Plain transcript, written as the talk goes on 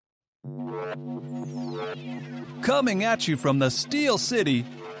Coming at you from the Steel City,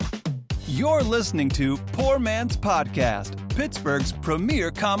 you're listening to Poor Man's Podcast, Pittsburgh's premier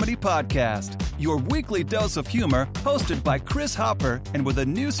comedy podcast. Your weekly dose of humor, hosted by Chris Hopper and with a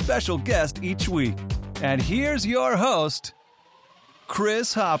new special guest each week. And here's your host,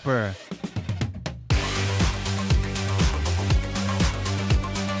 Chris Hopper.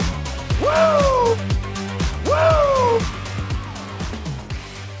 Woo! Woo!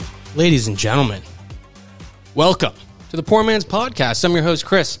 Ladies and gentlemen, welcome to the Poor Man's Podcast. I'm your host,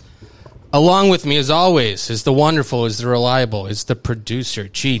 Chris. Along with me, as always, is the wonderful, is the reliable, is the producer,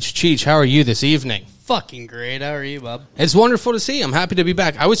 Cheech. Cheech, how are you this evening? Fucking great. How are you, bub? It's wonderful to see you. I'm happy to be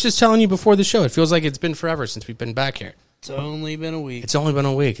back. I was just telling you before the show, it feels like it's been forever since we've been back here. It's only been a week. It's only been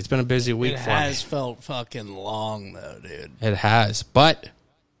a week. It's been a busy week for me. It has felt fucking long, though, dude. It has, but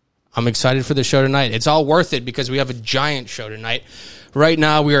I'm excited for the show tonight. It's all worth it because we have a giant show tonight. Right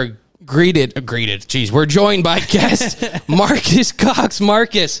now, we are greeted. Jeez, we're joined by guest Marcus Cox.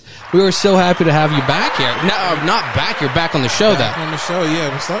 Marcus, we were so happy to have you back here. No, not back. You're back on the show, back on the show,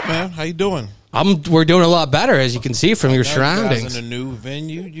 yeah. What's up, man? How you doing? We're doing a lot better, as you can see from your surroundings. You guys in a new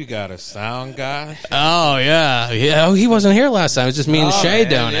venue. You got a sound guy. Oh yeah. Oh, he wasn't here last time. It was just me and Shay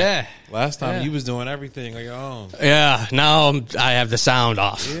doing it. Last time you was doing everything on your own. Yeah. Now I have the sound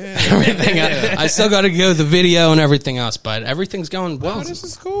off. Yeah. Everything. I still got to go the video and everything else, but everything's going well. Oh, this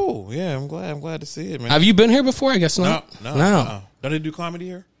is cool. Yeah, I'm glad to see it, man. Have you been here before? I guess not. No. Don't they do comedy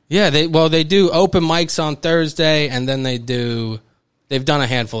here? Yeah. They do open mics on Thursday, and then they've done a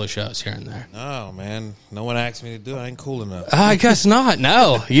handful of shows here and there. Oh, man. No one asked me to do it. I ain't cool enough. I guess not.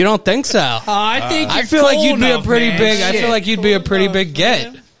 No, you don't think so. I feel like you'd be a pretty big. I feel like you'd be a pretty big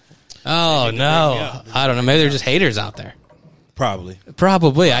get. Oh no, I don't know. Maybe they're just haters out there. Probably.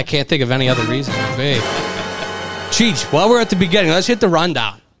 I can't think of any other reason to be. Cheech, while we're at the beginning, let's hit the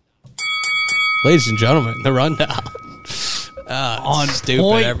rundown. Ladies and gentlemen, the rundown. On stupid.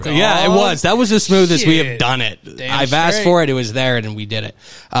 point, yeah, it was. That was the smoothest we have done it. Damn I've asked for it. It was there, and we did it.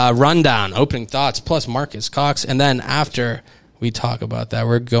 Rundown, opening thoughts, plus Marcus Cox. And then after we talk about that,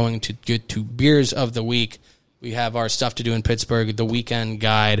 we're going to get to Beers of the Week. We have our stuff to do in Pittsburgh, the weekend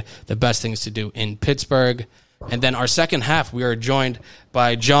guide, the best things to do in Pittsburgh. And then our second half, we are joined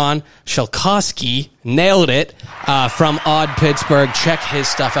by John Shelkowski. Nailed it. From Odd Pittsburgh. Check his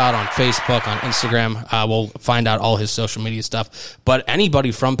stuff out on Facebook, on Instagram. We'll find out all his social media stuff. But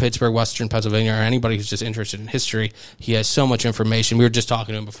anybody from Pittsburgh, Western Pennsylvania, or anybody who's just interested in history, he has so much information. We were just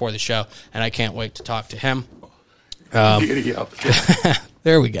talking to him before the show, and I can't wait to talk to him.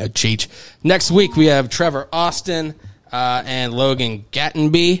 There we go, Cheech. Next week, we have Trevor Austin and Logan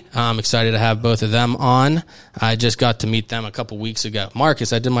Gattenby. I'm excited to have both of them on. I just got to meet them a couple weeks ago.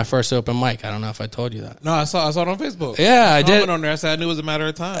 Marcus, I did my first open mic. I don't know if I told you that. No, I saw it on Facebook. Yeah, I did. I went on there. I said I knew it was a matter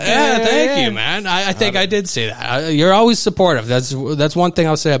of time. Yeah, thank you, man. I think I did say that. You're always supportive. That's one thing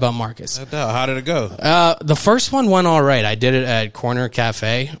I'll say about Marcus. No doubt. How did it go? The first one went all right. I did it at Corner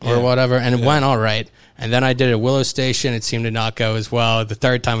Cafe or whatever, and it went all right. And then I did it at Willow Station. It seemed to not go as well. The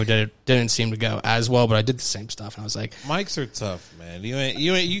third time I did it, didn't seem to go as well, but I did the same stuff. And I was like, mics are tough, man.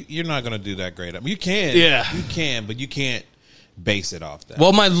 You're not going to do that great. I mean, you can. Yeah. You can, but you can't base it off that.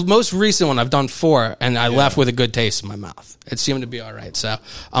 Well, my most recent one, I've done 4, and I left with a good taste in my mouth. It seemed to be all right. So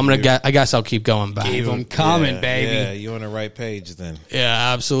I guess I'll keep going back. Keep them coming, baby. Yeah, you're on the right page then.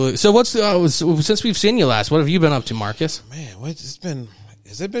 Yeah, absolutely. So since we've seen you last, what have you been up to, Marcus? Man,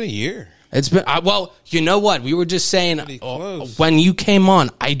 has it been a year? It's been, well, you know what? We were just saying, when you came on,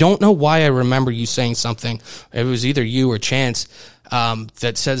 I don't know why I remember you saying something. It was either you or Chance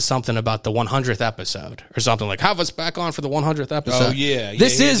that says something about the 100th episode or something like, have us back on for the 100th episode. Oh, yeah.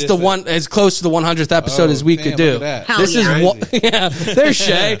 This is the one as close to the 100th episode as we could do. This is there's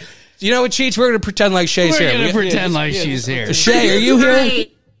Shay. You know what, Cheech? We're going to pretend like Shay's here. We're going to pretend like she's here. Shay, are you here?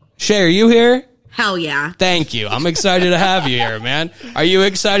 Shay, are you here? Hell yeah. Thank you. I'm excited to have you here, man. Are you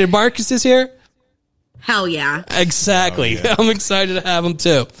excited Marcus is here? Hell yeah. Exactly. Oh, yeah. I'm excited to have him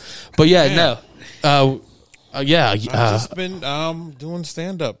too. But yeah, no. I've just been doing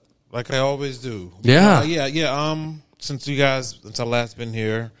stand-up like I always do. Yeah. Since I last been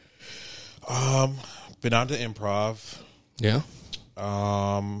here, been out to Improv. Yeah.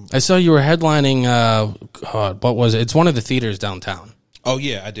 I saw you were headlining, what was it? It's one of the theaters downtown. Oh,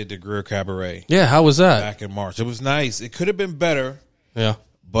 yeah, I did the Greer Cabaret. Yeah, how was that? Back in March. It was nice. It could have been better. Yeah.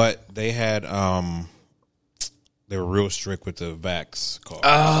 But they had they were real strict with the vax card.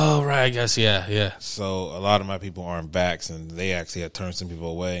 Oh, right. I guess, yeah. So a lot of my people aren't vax, and they actually had turned some people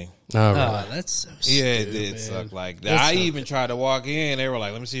away. Oh, right. That's so Yeah, it stupid. did suck. Like I even tried to walk in. They were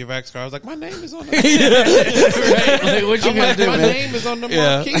like, "Let me see your vax card." I was like, "My name is on the Right. Like, what you I'm gonna like, do, my man? name is on the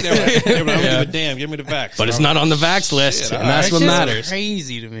marquee." They were like, I don't give a damn. Give me the vax. But it's not on the vax list, Shit, and that's That what shit's matters.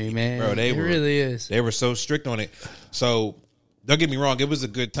 crazy to me, man. Bro, it really is. They were so strict on it. So don't get me wrong, it was a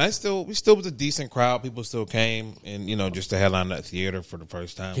good time. We still was a decent crowd. People still came, and just to headline that theater for the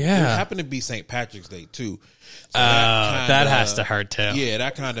first time. Yeah. It happened to be St. Patrick's Day too. So That has to hurt, too. Yeah,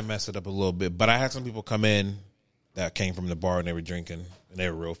 that kind of messed it up a little bit. But I had some people come in that came from the bar and they were drinking, and they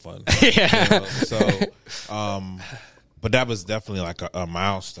were real fun. Yeah. But that was definitely like a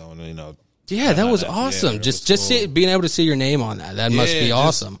milestone. Yeah, that was Yeah, awesome. it Just was cool. being able to see your name on that must be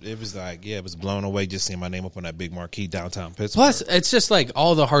awesome. It was like, it was blown away just seeing my name up on that big marquee downtown Pittsburgh. Plus, it's just like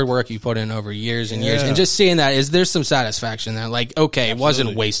all the hard work you put in over years and years, Yeah. and just seeing that there's some satisfaction there. Like, okay, it wasn't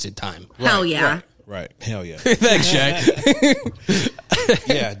Absolutely. wasted time. Hell yeah. Right. Hell yeah. Thanks, Jay.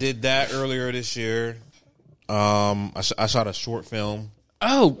 Yeah, I did that earlier this year. I shot a short film.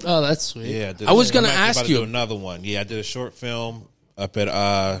 Oh, that's sweet. Yeah, I was gonna I'm actually ask about to you- do another one. Yeah, I did a short film up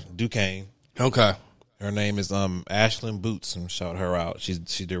at Duquesne. okay. Her name is Ashlyn Boots, and shout her out.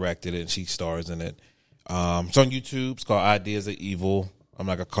 She directed it and she stars in it. It's on YouTube. It's called Ideas of Evil. I'm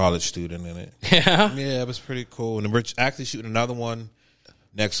like a college student in it. Yeah. Yeah, it was pretty cool. And we're actually shooting another one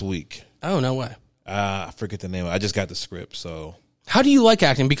next week. Oh, no way. I forget the name. I just got the script, so How do you like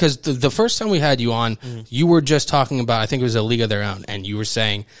acting? Because the first time we had you on, you were just talking about, I think it was A League of Their Own, and you were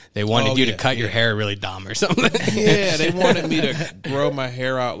saying they wanted you to cut your hair really dumb or something. yeah, they wanted me to grow my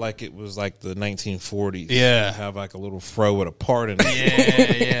hair out like it was like the 1940s. Yeah. Have like a little fro with a part in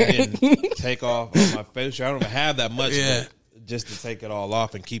it. Yeah. And take off on my facial. I don't even have that much. Yeah. But just to take it all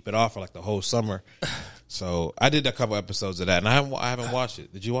off and keep it off for like the whole summer. So I did a couple episodes of that, and I haven't watched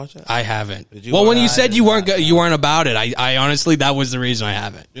it. Did you watch it? I haven't. Did you Well, when watch you it? said you weren't about it, I honestly, that was the reason I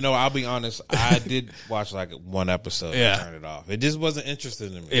haven't. I'll be honest. I did watch like one episode Yeah. and turn it off. It just wasn't interesting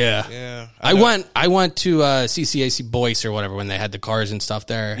to me. Yeah. Yeah. I know- went to CCAC Boyce or whatever when they had the cars and stuff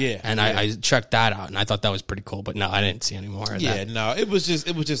there. Yeah, and yeah. I checked that out, and I thought that was pretty cool. But no, I didn't see any more of Yeah, that. no, it was just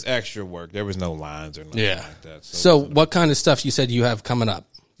extra work. There was no lines or nothing Yeah. like that. So, what kind of stuff you said you have coming up?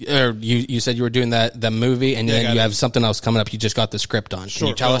 Or you said you were doing the movie, and Yeah, I then got you it. have something else coming up. You just got the script on. Can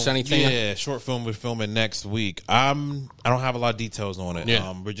you tell us anything? Yeah, short film we're filming next week. I don't have a lot of details on it.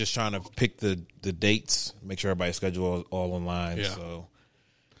 Yeah. We're just trying to pick the dates, make sure everybody's schedule is all in line. Yeah. So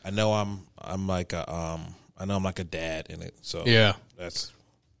I know I'm like a dad in it. So Yeah. that's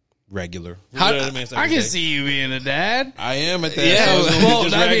regular. How- You know what I mean? It's I can everyday. see you being a dad. I am at that. Yeah, so it's gonna Well, be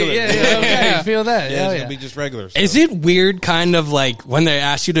just I mean, regular. okay, you feel that? Yeah, Hell it's yeah. gonna be just regular. So. Is it weird, kind of like when they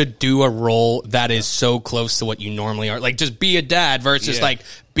ask you to do a role that is so close to what you normally are, like just be a dad versus Yeah. like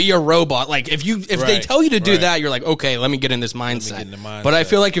be a robot? Like if they Right, tell you to do right. that, you're like, okay, let me get in this mindset. get in the mindset. But I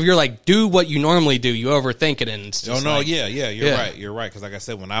feel like if you're like do what you normally do, you overthink it, and it's Oh just no, like, yeah, you're Yeah. right. You're right. Because like I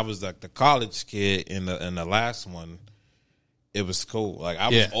said, when I was like the college kid in the last one, it was cool. Like I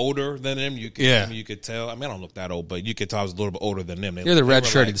was Yeah. older than them. You could, Yeah. you could tell. I mean, I don't look that old, but you could tell I was a little bit older than them. You're the They red were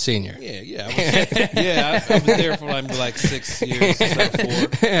shirted like- senior. Yeah. I was there for like 6 years, 4.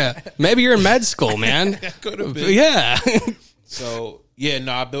 Yeah, maybe you're in med school, man. Could have been. Yeah, So yeah,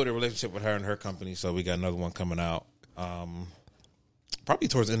 no, I built a relationship with her and her company. So we got another one coming out. Probably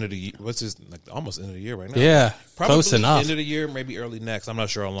towards the end of the year. What's this? Like almost end of the year right now. yeah, Probably close enough. End of the year, maybe early next. I'm not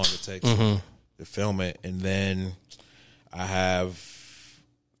sure how long it takes Mm-hmm. to film it. And then I have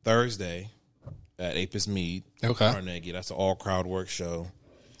Thursday at Apis Mead. Okay. Carnegie. That's an all crowd work show.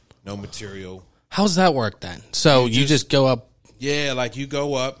 No material. How's that work then? So you just go up. Yeah, like you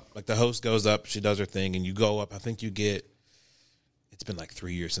go up, like the host goes up, she does her thing, and you go up. I think you get, it's been like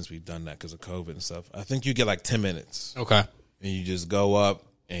 3 years since we've done that because of COVID and stuff. I think you get like 10 minutes. Okay. And you just go up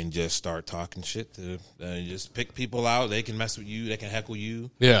and just start talking shit to, you just pick people out. They can mess with you. They can heckle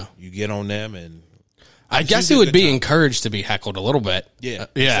you. Yeah. You get on them and I guess usually it a would good be time. encoured to be heckled a little bit. yeah,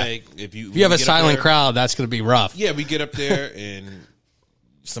 Yeah. Say, if you If you have a get up silent there- crowd, that's going to be rough. Yeah, we get up there and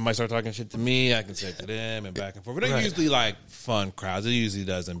somebody start talking shit to me. I can say it to them and back and forth. But they're Right. usually like fun crowds. It usually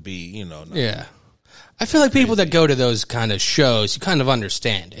doesn't be, nothing. Yeah. I feel like people that go to those kind of shows, you kind of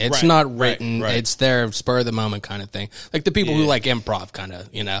understand. It's Right, not right, written. right. It's their spur of the moment kind of thing. Like the people who Yeah. like improv kind of,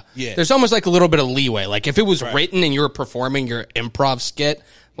 Yeah. There's almost like a little bit of leeway. Like if it was Right. written and you were performing your improv skit,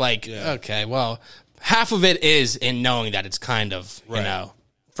 like, Yeah. okay, well, half of it is in knowing that it's kind of, Right.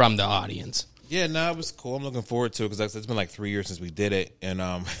 from the audience. Yeah, no, it was cool. I'm looking forward to it because it's been like 3 years since we did it. And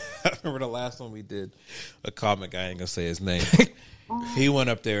I remember the last one we did, a comic, I ain't going to say his name. He went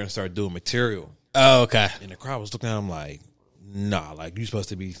up there and started doing material. Oh, okay. And the crowd was looking at him like, nah, like, you supposed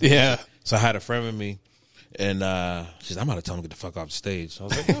to be. Yeah. So I had a friend with me, and she's like, I'm about to tell him to get the fuck off the stage. So I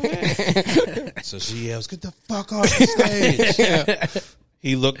was like, oh, yeah. So she yells, get the fuck off the stage.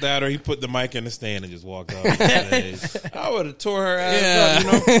 He looked at her, he put the mic in the stand and just walked off the stage. I would have tore her ass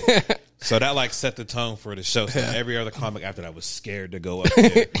up, you know? So that like set the tone for the show. So every other comic after that was scared to go up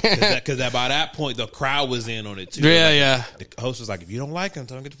there. Because by that point, the crowd was in on it too. Yeah, like, yeah. The host was like, if you don't like him,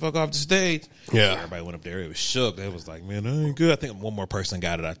 tell him to get the fuck off the stage. Yeah. Everybody went up there. It was shook. They was like, man, that ain't good. I think one more person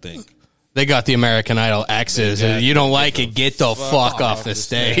got it, I think. They got the American Idol X's. They got You don't the- like it, get the fuck off the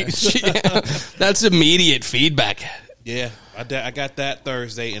stage. Yeah. That's immediate feedback. Yeah, I got that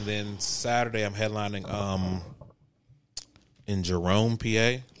Thursday, and then Saturday I'm headlining in Jerome,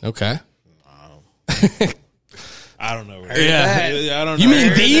 PA. Okay. I don't know. Yeah. I don't know. You mean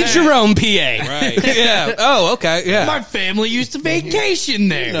the Jerome, PA? Right. Yeah. Oh, okay. Yeah. My family used to vacation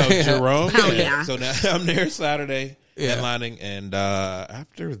there. No, Jerome. Hell yeah. So now I'm there Saturday headlining, and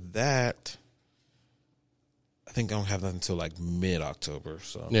after that, I think I don't have that until like mid-October.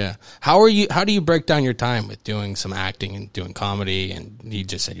 So Yeah. How do you break down your time with doing some acting and doing comedy? And you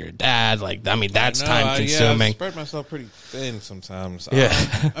just said you're a dad. Like, I mean, that's time Yeah, I consuming. spread myself pretty thin sometimes.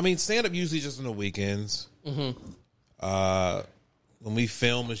 Yeah. I mean, stand-up usually just on the weekends. Mm-hmm. When we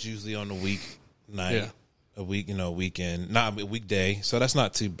film, it's usually on the weeknight. Yeah. A weekend, not a weekday. So that's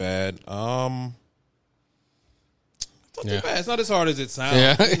not too bad. It's not too bad. It's not as hard as it sounds.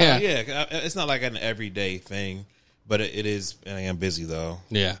 Yeah, Yeah. It's not like an everyday thing, but it is. And I am busy though.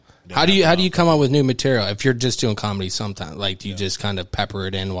 Yeah. How do you come up with new material if you're just doing comedy? Sometimes, like, do you just kind of pepper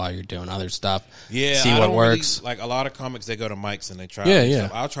it in while you're doing other stuff? Yeah, See I what don't works. Really, like a lot of comics, they go to mics and they try. Yeah, new yeah.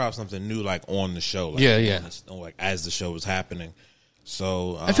 stuff. I'll try something new, like on the show. Like, like as the show is happening.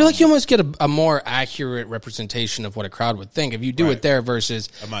 So I feel like you almost get a more accurate representation of what a crowd would think if you do it there versus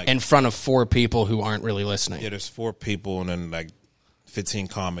mic. in front of 4 people who aren't really listening. yeah, there's 4 people and then like 15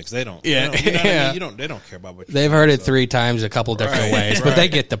 comics. They don't. Yeah. you know what I Yeah. mean? They don't care about what you're They've saying, heard it so. 3 times a couple different ways, but they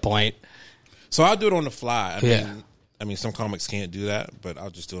get the point. So I'll do it on the fly. Yeah. I mean, some comics can't do that, but I'll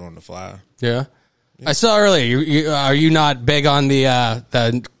just do it on the fly. Yeah. I saw earlier. Are you not big on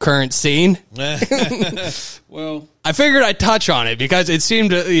the current scene? Well, I figured I'd touch on it because it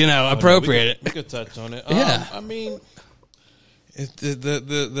seemed appropriate. we could touch on it. Yeah. I mean,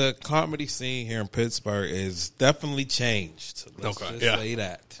 the comedy scene here in Pittsburgh is definitely changed. Let's just say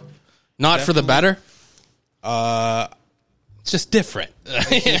that. Not for the better. Uh, It's just different.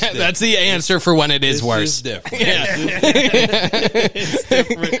 That's the answer for when it is it's worse. just different.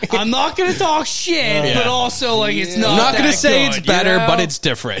 I'm not going to talk shit, but also, like, it's not I'm not going going to to say it's better, but it's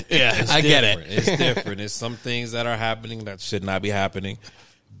different. It's I get different. it. It's different. There's some things that are happening that should not be happening,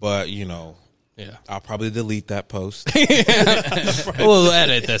 but Yeah. I'll probably delete that post. We'll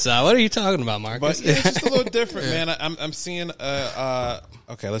edit this out. What are you talking about, Marcus? But yeah, it's just a little different, man. I'm seeing.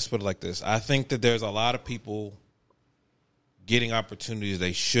 Okay, let's put it like this. I think that there's a lot of people getting opportunities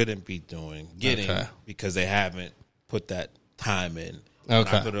they shouldn't be getting Okay. because they haven't put that time in. Okay. And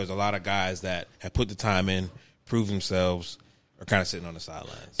I feel there's a lot of guys that have put the time in, proved themselves, are kind of sitting on the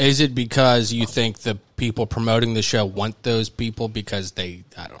sidelines. Is it because you think the people promoting the show want those people because I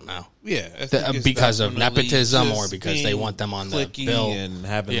don't know. Yeah, I think it's because of definitely nepotism just or because they being want them on the cliquey bill? and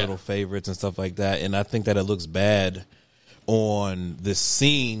having Yeah. little favorites and stuff like that. And I think that it looks bad on the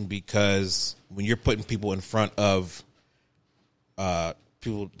scene because when you're putting people in front of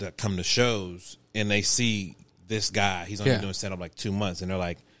people that come to shows and they see this guy, he's only Yeah. doing stand up like 2 months, and they're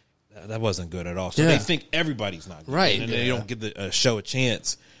like, that wasn't good at all. So Yeah. they think everybody's not good. Right. And they don't give the show a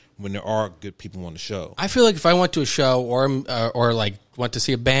chance when there are good people on the show. I feel like if I went to a show or like went to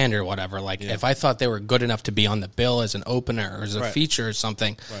see a band or whatever, like if I thought they were good enough to be on the bill as an opener or as a feature or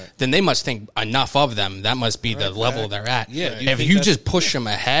something, then they must think enough of them. That must be the level they're at. Yeah, you If think you that's- just push them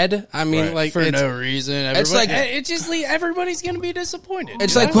ahead, I mean, Right. like For it's, no reason. it's like- It's just everybody's going to be disappointed.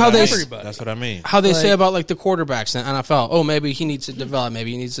 It's like how they- everybody. That's what I mean. how they say about like the quarterbacks in the NFL. Oh, maybe he needs to develop.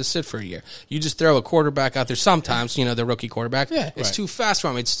 Maybe he needs to sit for a year. You just throw a quarterback out there. Sometimes, the rookie quarterback, it's too fast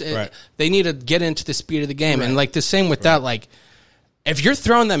for him. They need to get into the speed of the game. And like the same with that, like if you're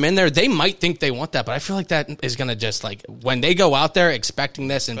throwing them in there, they might think they want that, but I feel like that is going to just like when they go out there expecting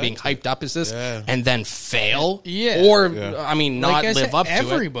this and being hyped up as this and then fail, or I mean, not Like I live said, up to it.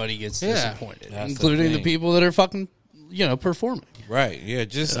 everybody gets disappointed, That's the including the thing. people that are fucking, performing. Right. Yeah.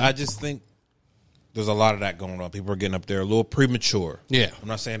 I just think there's a lot of that going on. People are getting up there a little premature. Yeah. I'm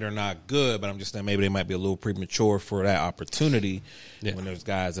not saying they're not good, but I'm just saying maybe they might be a little premature for that opportunity. Yeah. When there's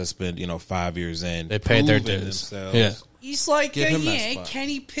guys that spend 5 years in, They paid their proving dues. themselves. Yeah. He's like, Give him that spot.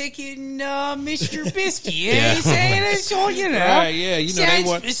 Kenny Pickett and Mr. Biscuit. Yeah, he's saying it's all, Right, yeah, they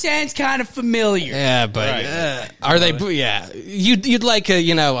want. It sounds kind of familiar. Yeah, but Right. are they? Yeah, you'd like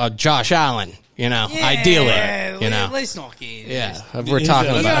a Josh Allen, ideally, Let's not get into Yeah, this. we're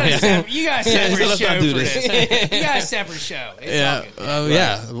talking You about got a separate let's show not do for this. this. You got a separate show. It's Yeah, all good.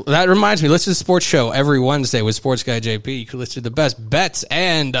 yeah. That reminds me. Listen to the sports show every Wednesday with Sports Guy JP. You can listen to the best bets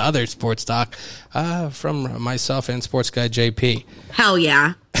and other sports talk from myself and Sports Guy JP. Hell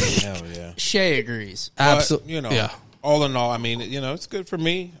yeah. Hell yeah. Shay agrees. But, Absolutely. Yeah. all in all, I mean, it's good for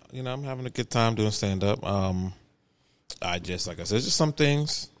me. I'm having a good time doing stand up. Like I said, just some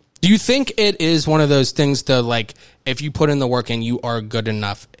things. Do you think it is one of those things though, like if you put in the work and you are good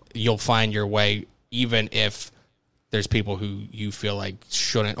enough, you'll find your way, even if there's people who you feel like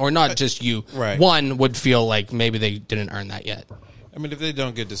shouldn't, or not just you. Right. One would feel like maybe they didn't earn that yet. I mean, if they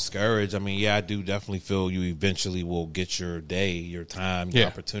don't get discouraged, I do definitely feel you eventually will get your day, your time, your Yeah.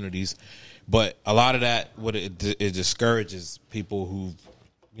 opportunities. But a lot of that, it discourages people who,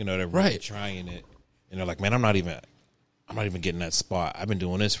 they're really Right. trying it, and they're like, man, I'm not even getting that spot. I've been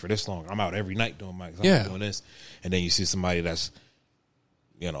doing this for this long. I'm out every night doing mics. I'm doing this. And then you see somebody that's,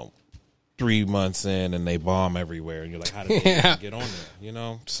 3 months in and they bomb everywhere. And you're like, how did they even get on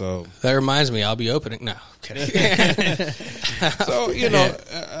there? So, That reminds me, I'll be opening. No, kidding.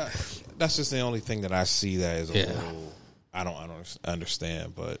 that's just the only thing that I see that is a little, I don't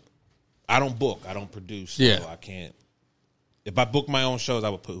understand. But I don't book. I don't produce. So I can't. If I book my own shows, I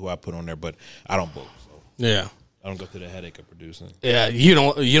would put who I put on there. But I don't book. So Yeah. I don't go through the headache of producing. Yeah, you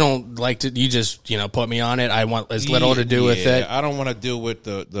don't like to. You just put me on it. I want as little to do with it. I don't want to deal with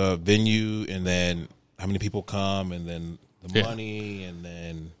the venue and then how many people come and then the money and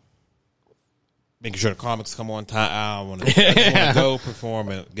then making sure the comics come on time. I want to go perform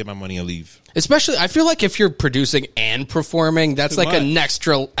and get my money and leave. Especially, I feel like if you're producing and performing, that's Too like an much.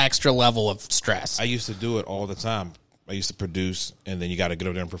 extra level of stress. I used to do it all the time. I used to produce and then you got to get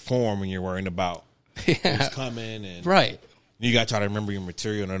over there and perform when you're worrying about who's coming and Right. you got to try to remember your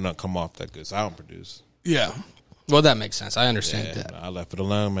material and it'll not come off that good. So I don't produce. Yeah. Well, that makes sense. I understand that. I left it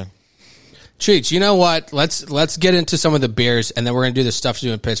alone, man. Cheech, you know what? Let's get into some of the beers, and then we're going to do the stuff to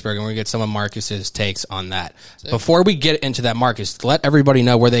do in Pittsburgh, and we're going to get some of Marcus's takes on that. Before we get into that, Marcus, let everybody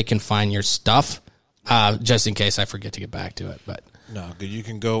know where they can find your stuff, just in case I forget to get back to it. But No, you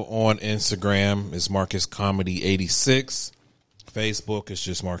can go on Instagram. It's Marcus Comedy 86. Facebook is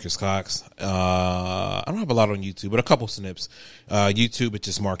just Marcus Cox. I don't have a lot on YouTube, but a couple snips. YouTube, it's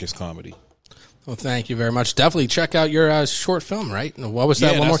just Marcus Comedy. well, thank you very much. Definitely check out your short film. Right? What was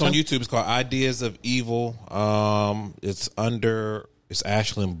that? Yeah, One more that's on time. YouTube. It's called Ideas of Evil. It's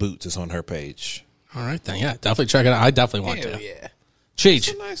Ashlyn Boots. It's on her page. All right, then. Yeah, definitely check it out. I definitely want Hell to. yeah. Cheech.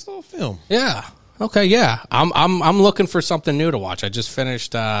 It's a nice little film. Yeah. Okay. Yeah. I'm looking for something new to watch. I just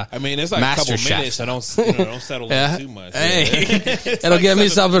finished. I mean, it's like Master a couple Chef. minutes. I don't settle Yeah. in too much. Hey, it'll give me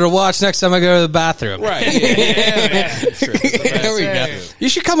something to watch next time I go to the bathroom. Right. Yeah. There we go. You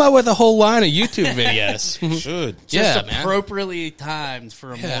should come out with a whole line of YouTube videos. Should. Yeah, man. Appropriately timed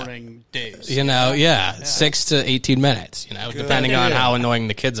for a morning dose. 6 to 18 minutes. Depending on idea. how annoying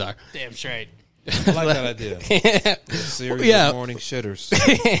the kids are. Damn straight. I like that idea. Series of morning shitters.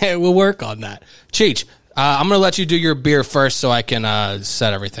 We'll work on that. Cheech, I'm going to let you do your beer first so I can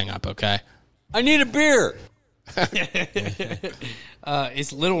set everything up. Okay. I need a beer.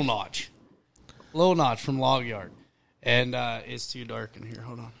 It's Little Notch. Little Notch from Log Yard. And it's too dark in here.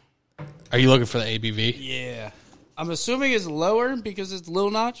 Hold on. Are you looking for the ABV? Yeah. I'm assuming it's lower because it's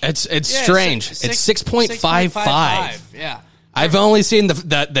Little Notch. It's strange. It's 6.55. Yeah. I've only seen the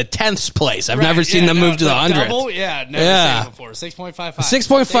 10th place. I've never seen them move to the 100th. Double? Yeah, never Yeah. seen it before. 6.55.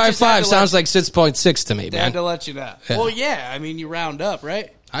 6.55 sounds like 6.6 to me, They had man. to let you know. Yeah. Well, yeah. I mean, you round up,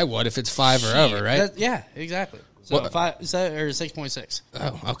 right? I would if it's 5 or over, right? Yeah, exactly. So What- 5 or 6.6. Oh,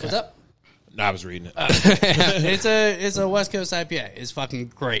 okay. What's up? No, I was reading it. It's a West Coast IPA. It's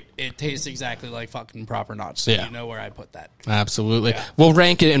fucking great. It tastes exactly like fucking proper Notch. So Yeah. you know where I put that. Absolutely. We'll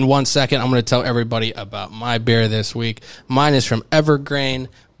rank it in 1 second. I'm going to tell everybody about my beer this week. Mine is from Evergreen.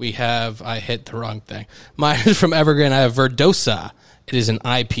 I hit the wrong thing. Mine is from Evergreen. I have Verdosa. It is an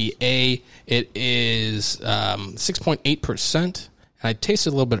IPA. It is 6.8%. And I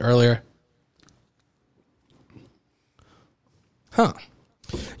tasted a little bit earlier. Huh.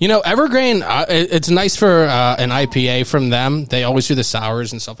 Evergreen, it's nice for an IPA from them. They always do the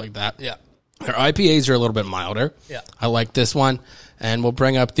sours and stuff like that. Yeah. Their IPAs are a little bit milder. Yeah. I like this one, and we'll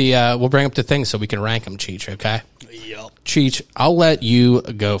bring up the things so we can rank them, Cheech. Okay. Yep. Cheech, I'll let you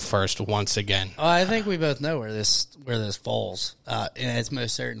go first once again. I think we both know where this falls, and it's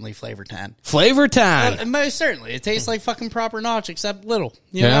most certainly Flavor Town. Flavor Town. Most certainly, it tastes like fucking proper notch, except little.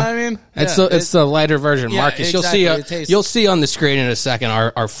 You know what I mean? It's the lighter version. Yeah, Marcus, exactly. It tastes- you'll see on the screen in a second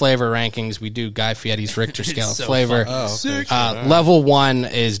our flavor rankings. We do Guy Fieri's Richter scale of so flavor. Level 1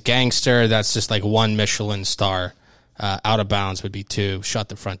 is gangster. That's just like 1 Michelin star. Out of bounds would be 2. Shut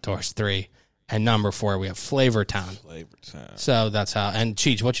the front doors 3. And number 4, we have Flavor Town. Flavor Town. So that's how. And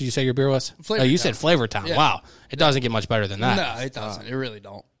Cheech, what did you say your beer was? Flavor You Town. said Flavor Town. Yeah. Wow, it doesn't get much better than that. No, it doesn't. It really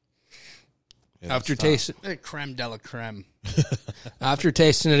don't. Yeah, After it's fine. tasting, Creme de la creme. After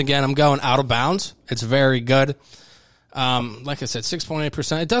tasting it again, I'm going Out of Bounds. It's very good. Like I said,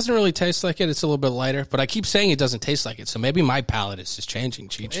 6.8%. It doesn't really taste like it. It's a little bit lighter, but I keep saying it doesn't taste like it. So maybe my palate is just changing,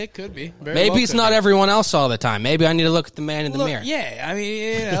 Cheech. It could be. Very Maybe well it's could not be. everyone else all the time. Maybe I need to look at the man in the mirror. Yeah, I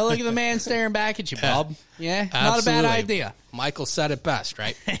mean, look at the man staring back at you, Bob. Yeah, not a Absolutely. bad idea. Michael said it best,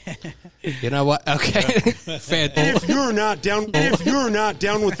 right? You know what? Okay. If you're not down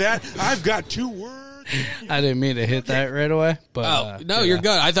with that, I've got 2 words. I didn't mean to hit that right away, but No, you're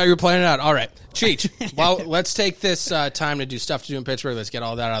good. I thought you were playing it out. All right. Cheech, well, let's take this time to do stuff to do in Pittsburgh. Let's get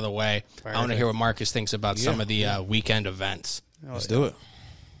all that out of the way. I want to hear what Marcus thinks about some of the weekend events. Let's do it.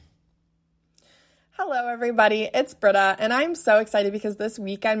 Hello, everybody. It's Britta, and I'm so excited because this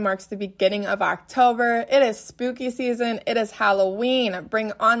weekend marks the beginning of October. It is spooky season. It is Halloween.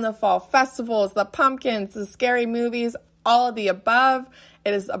 Bring on the fall festivals, the pumpkins, the scary movies, all of the above.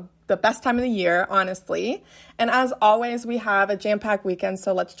 It is the best time of the year, honestly. And as always, we have a jam-packed weekend,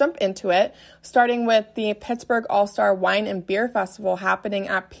 so let's jump into it, starting with the Pittsburgh All-Star Wine and Beer Festival happening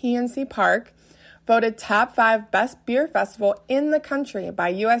at PNC Park. Voted top 5 best beer festival in the country by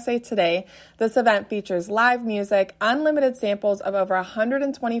USA Today. This event features live music, unlimited samples of over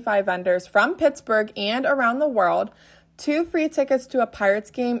 125 vendors from Pittsburgh and around the world, 2 free tickets to a Pirates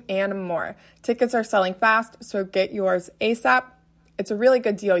game, and more. Tickets are selling fast, so get yours ASAP. It's a really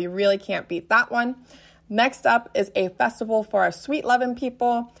good deal. You really can't beat that one. Next up is a festival for our sweet loving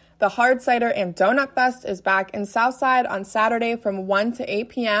people. The Hard Cider and Donut Fest is back in Southside on Saturday from 1 to 8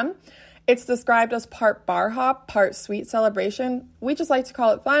 p.m. It's described as part bar hop, part sweet celebration. We just like to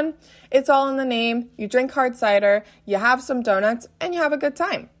call it fun. It's all in the name. You drink hard cider, you have some donuts, and you have a good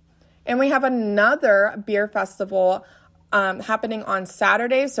time. And we have another beer festival happening on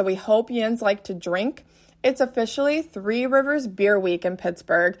Saturday, so we hope yins like to drink. It's officially 3 Rivers Beer Week in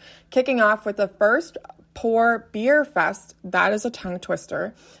Pittsburgh, kicking off with the first Pour Beer Fest. That is a tongue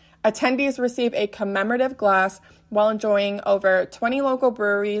twister. Attendees receive a commemorative glass while enjoying over 20 local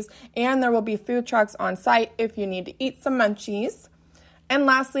breweries, and there will be food trucks on site if you need to eat some munchies. And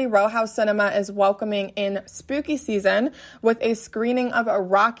lastly, Row House Cinema is welcoming in spooky season with a screening of a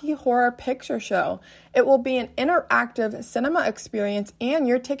Rocky Horror Picture Show. It will be an interactive cinema experience, and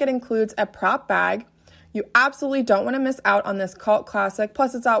your ticket includes a prop bag. You absolutely don't want to miss out on this cult classic,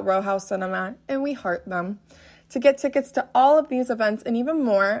 plus it's at Row House Cinema, and we heart them. To get tickets to all of these events and even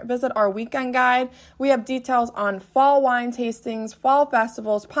more, visit our weekend guide. We have details on fall wine tastings, fall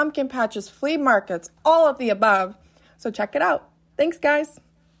festivals, pumpkin patches, flea markets, all of the above. So check it out. Thanks, guys.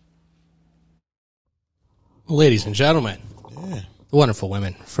 Ladies and gentlemen, the wonderful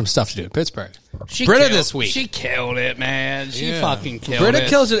women from Stuff to Do in Pittsburgh. she Britta killed- this week. She killed it, man. She fucking killed Britta it.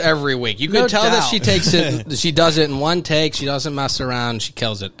 kills it every week. You can No tell that doubt. she takes it. She does it in one take. She doesn't mess around. She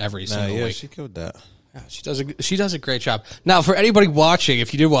kills it every single week. She killed that. Yeah, she does a great job. Now, for anybody watching,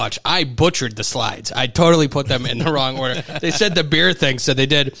 if you did watch, I butchered the slides. I totally put them in the wrong order. They said the beer thing, so they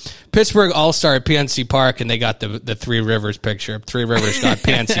did Pittsburgh All-Star at PNC Park, and they got the 3 Rivers picture. 3 Rivers got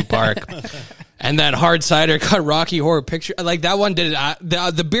PNC Park. And then Hard Cider got Rocky Horror Picture. Like, that one did it.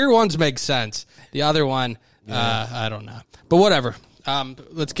 The beer ones make sense. The other one, I don't know. But whatever.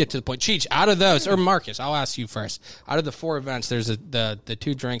 Let's get to the point. Cheech, out of those, or Marcus, I'll ask you first. Out of the 4 events, there's the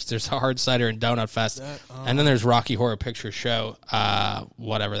 2 drinks. There's a Hard Cider and Donut Fest, and then there's Rocky Horror Picture Show,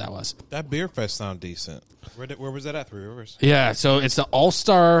 whatever that was. That beer fest sound decent. Where was that at? 3 Rivers. Yeah, so it's the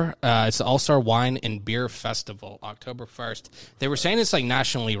All-Star Wine and Beer Festival, October 1st. They were saying it's like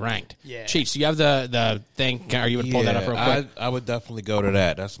nationally ranked. Yeah. Cheech, do you have the thing? Are you going to pull that up real quick? I would definitely go to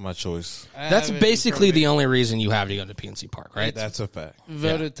that. That's my choice. That's basically the only reason you have to go to PNC Park, right? That's a fact.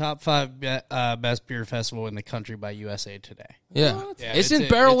 Voted top 5 best beer festival in the country by USA Today. Yeah. Yeah, Isn't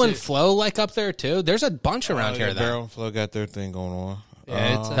Barrel and Flow like up there too? There's a bunch around here. Barrel and Flow got their thing going on.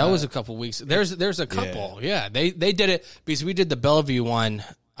 Yeah, it's, That was a couple weeks. There's a couple. Yeah. They did it because we did the Bellevue one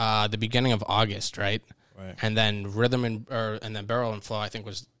the beginning of August, right? Right. And then and then Barrel and Flow I think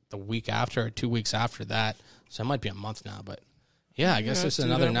was the week after or 2 weeks after that. So it might be a month now, but yeah, I guess Yeah, it's do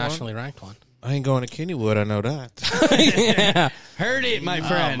another that one. nationally ranked one. I ain't going to Kennywood. I know that. Yeah. Heard it, my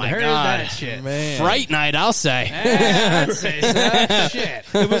friend. my Heard God. that shit. Man, Fright night, I'll say. I'd say so. Shit.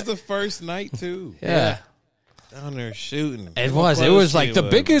 it was the first night too. Yeah. Down there shooting. It was like the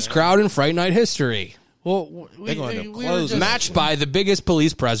biggest crowd in Fright Night history. Well, They're going to we close were it. Matched by the biggest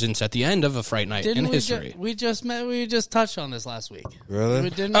police presence at the end of a Fright Night in history. We just touched on this last week. Really? We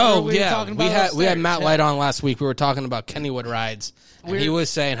didn't. Oh we were yeah, talking we about had upstairs. Matt Yeah. Light on last week. We were talking about Kennywood rides, and he We're- was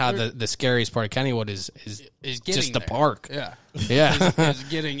saying how the scariest part of Kennywood is Is just the getting there. park. Yeah, Yeah, is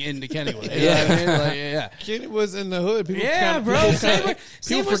getting into Kennywood. You know what I mean? Like, yeah. Kennywood's in the hood. People Yeah, kinda- bro. people Same kinda- with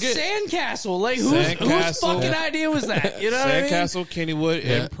people forget. Sandcastle. Like, whose Sandcastle. fucking idea was that? You know what I mean? Sandcastle, Kennywood,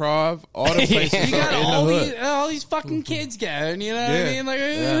 Yeah. Improv, all the places You got are in all the these, hood. all these fucking kids going. You know what I Yeah. mean? Like,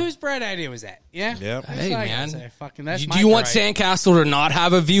 whose bright idea was that? Yeah. Yep. That's Hey, what I gotta man. say. Fucking, that's do my you want gripe. Sandcastle to not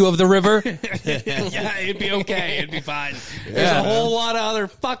have a view of the river? Yeah, it'd be okay. It'd be fine. There's a whole lot of other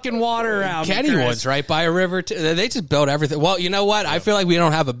fucking water around. Kennywood's right by a river. They just built everything. Well, you know what? I feel like we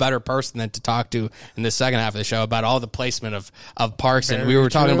don't have a better person than to talk to in the second half of the show about all the placement of parks. And we were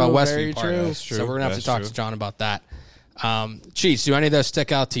talking about very Westview Park. true. That's true. So we're going to have to That's talk true. to John about that. Cheats, do any of those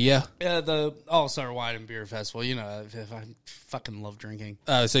stick out to you? The All-Star Wine and Beer Festival. You know, if I fucking love drinking.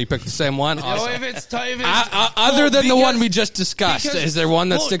 So you picked the same one? Oh, Awesome. if it's other Other than the one we just discussed, because- is there one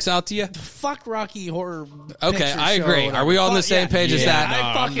that well, sticks out to you? fuck Rocky Horror. Okay, Picture I Show, agree. whatever. Are we all on the Fuck, same page as that? I No,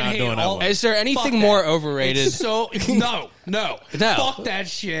 I'm fucking not hate doing that all. one. Is there anything Fuck more that. overrated? It's so no. No. Fuck that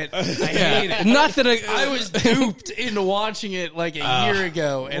shit. I hate it. Not that I was duped into watching it like a year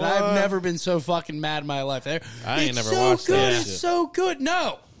ago, and I've never been so fucking mad in my life. I ain't It's never so watched good. that It's shit. so good.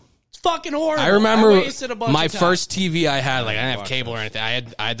 No, it's fucking horrible. I remember wasted a bunch my of time. first TV I had. Like I didn't have cable or anything. I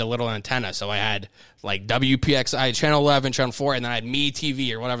had the little antenna, so I had like WPX. I had Channel 11, Channel 4, and then I had Me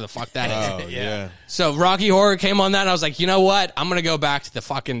TV or whatever the fuck that is. Oh, yeah. So Rocky Horror came on that, and I was like, you know what? I'm gonna go back to the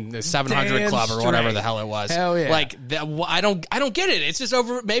fucking the 700 Damn Club or whatever straight. the hell it was. Hell yeah. Like I don't get it. It's just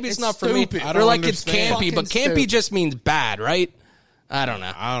over. Maybe it's not for stupid. me. I Or don't like it's understand. campy, but Fucking campy stupid. just means bad, right? I don't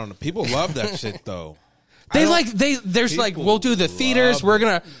know. I don't know. People love that shit though. There's like People we'll do the theaters.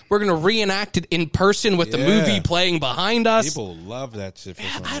 love We're gonna reenact it in person with the Yeah. movie playing behind us. People love that shit. For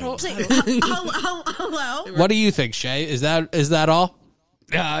some I don't. Hello. What do you think, Shay? Is that all?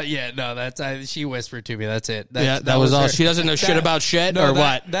 Yeah, no, that's she whispered to me. That's it. That was all. her. She doesn't know shit about shit No, or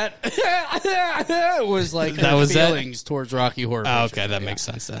what? That was like her That was it? feelings towards Rocky Horror. Oh, Picture okay, that Show. makes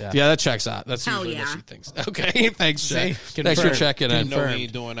sense then. Yeah. Yeah, that checks out. That's Hell usually what yeah. she thinks. Okay, thanks, Shay. See? Thanks for Confirmed. checking You in. know we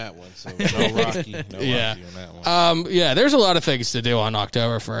ain't doing that one. So no Rocky. No Yeah. Rocky on that one. Yeah, there's a lot of things to do on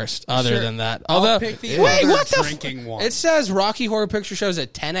October 1st. Other Sure. than that, I'll although pick the wait, other what the drinking one. It says Rocky Horror Picture Shows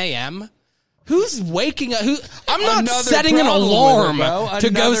at 10 a.m. Who's waking up? I'm not Another setting an problem with it, alarm bro. to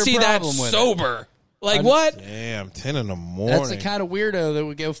go Another see that problem with it. sober. Like what? Damn, 10 in the morning. That's the kind of weirdo that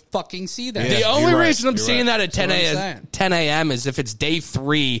would go fucking see that. Yeah. The only you're right. reason I'm You're seeing right. that at 10 That's what I'm a.m. saying. 10 a.m. is if it's day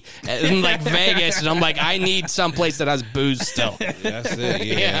 3 in like Vegas, and I'm like, I need someplace that has booze still. That's it.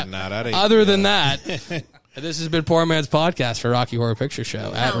 Yeah. Yeah. Nah, that ain't. Other than that, this has been Poor Man's Podcast for Rocky Horror Picture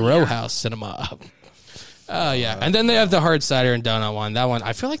Show at Hell Row yeah. House Cinema. Oh, yeah. And then they have the hard cider and donut one. That one,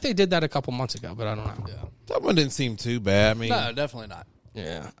 I feel like they did that a couple months ago, but I don't know. that one didn't seem too bad. I mean, No, definitely not.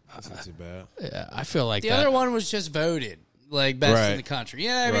 Yeah. it's not too bad. Yeah, I feel like The that. other one was just voted like best Right. in the country.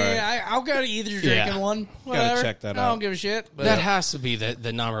 Yeah, I mean, Right. I'll go to either drinking Yeah. one. Whatever. check that I don't out. give a shit. But That has to be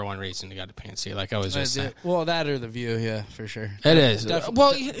the number one reason to go to PNC, like I was just saying. well, that or the view, yeah, for sure. It is. Well,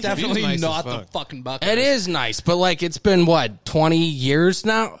 Well, definitely nice as not the fuck. fucking bucket. it is nice, but like it's been what 20 years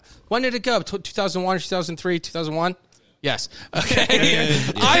now. When did it go? 2001, 2003, 2001. Yes.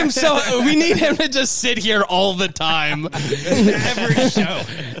 Okay. I'm so. We need him to just sit here all the time. every show.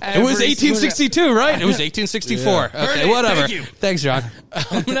 It was 1862, right? It was 1864. Okay, Heard it. whatever. Thank you. Thanks, John.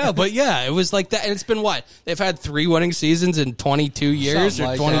 No, but yeah, it was like that, and it's been what? They've had 3 winning seasons in 22 years Something or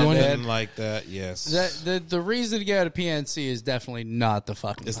like 21. that, Something like that. Yes. The reason to go to PNC is definitely not the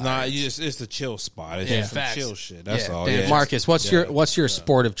fucking. It's Pirates. not. It's a chill spot. It's Yeah. just some Facts. chill shit. That's Yeah. all. Yeah. Yeah. Marcus, what's your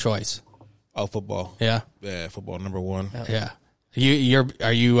sport of choice? Oh, football. Yeah, Yeah, football #1. yeah.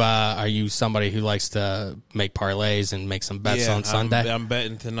 Are you somebody who likes to make parlays and make some bets on Sunday? I'm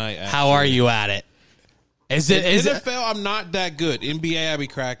betting tonight. Actually. How are you at it? Is it NFL? I'm not that good. NBA, I be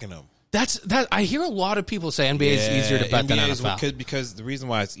cracking them. that I hear a lot of people say NBA is easier to bet than NBA is NFL. because the reason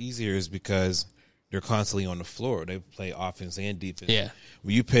why it's easier is because they're constantly on the floor. They play offense and defense. Yeah.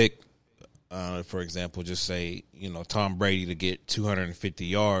 When you pick, for example, just say Tom Brady to get 250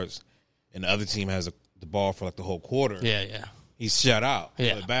 yards, and the other team has the ball for like the whole quarter. Yeah, yeah. He's shut out.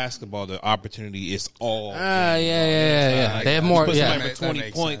 Yeah. But basketball, the opportunity is all. Yeah. They have more. Put Yeah. somebody for 20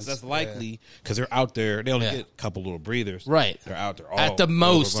 makes points. sense. That's likely because they're out there. They only Yeah. get a couple little breathers. Right. They're out there. All At the over,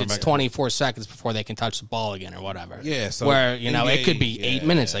 most, going it's back. 24 seconds before they can touch the ball again or whatever. Yeah. So where, it NBA, could be 8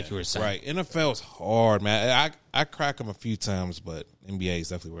 minutes, like you were saying. Right. NFL's hard, man. I crack them a few times, but NBA is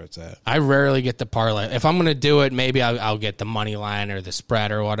definitely where it's at. I rarely get the parlay. If I'm going to do it, maybe I'll get the money line or the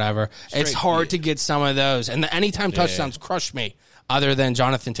spread or whatever. It's Straight, hard yeah. to get some of those. And the anytime touchdowns crush me, other than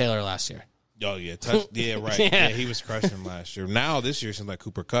Jonathan Taylor last year. Oh, yeah. Yeah, right. Yeah. Yeah, he was crushing last year. Now, this year, it seems like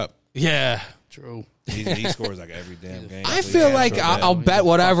Cooper Kupp. Yeah. True. He scores like every damn game. I feel like Yeah, I'll bet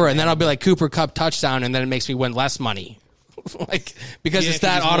whatever, and then I'll be like Cooper Kupp touchdown, and then it makes me win less money. Like, because it's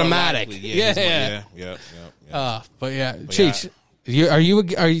that automatic. Yeah. But yeah. Cheech, do you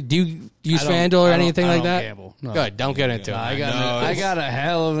use I don't- FanDuel or I don't- anything I like don't that? gamble. No. Good. Don't get into it. I man. got a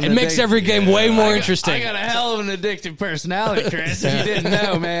hell of an It makes addiction. every game way more interesting. I got a hell of an addictive personality, Chris. If you didn't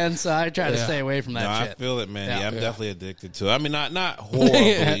know, man. So I try to stay away from that No, I shit. feel it, man. Yeah. Yeah, I'm definitely addicted to it. I mean, not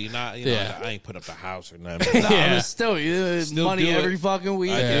horribly. Not Yeah. I ain't put up the house or nothing. No, Yeah. but still, Still money do it. every fucking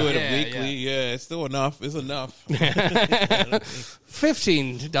week. I do it Yeah, weekly. Yeah, it's still enough. It's enough.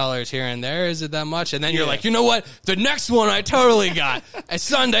 $15 here and there. Is it that much? And then you're like, you know what? The next one I totally got. It's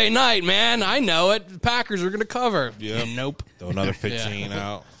Sunday night, man. I know it. The Packers are going to cover. Yeah. Nope. Throw another 15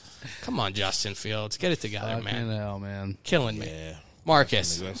 out. Come on, Justin Fields. Get it together, Fucking man. hell, man. Killing me. Yeah.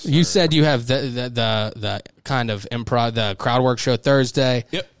 Marcus, Yes, you sir. said you have the kind of improv, the crowd work show Thursday.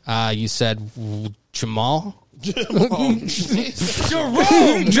 Yep. You said Jamal? Jerome.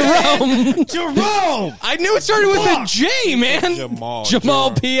 Jerome! I knew it started with a J, man. Jamal.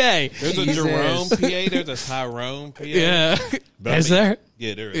 Jamal PA. There's a Jesus. Jerome PA. There's a Tyrone PA. Yeah. But I Is mean- there?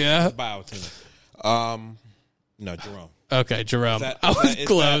 Yeah, there is. Yeah. It's a biotin. No, Jerome. Okay, Jerome. It's at- I was it's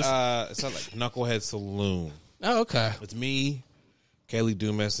close. It's at like Knucklehead Saloon. Oh, okay. It's me, Kaylee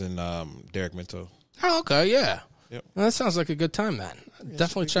Dumas, and Derek Minto. Oh, okay, yeah. Yep. Well, that sounds like a good time, man.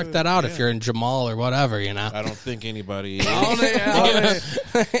 Definitely check that out if you're in Jamal or whatever, you know. I don't think anybody is. I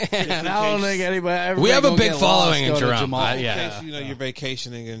don't think anybody. We have a everybody big gonna get following lost, in go to Jerome. Jamal. In Yeah. case you're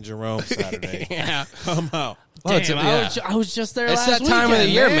vacationing in Jerome Saturday. Yeah. Come out. Well, it's- Damn, yeah. I was just there It's last that time of the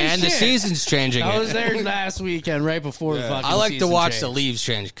weekend, year, man. The Shit. season's changing. I was there last weekend, right before the fucking I like to season watch changed. the leaves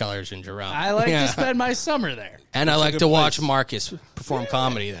change colors in Jerome. I like Yeah. to spend my summer there. And I like good to watch place. Marcus perform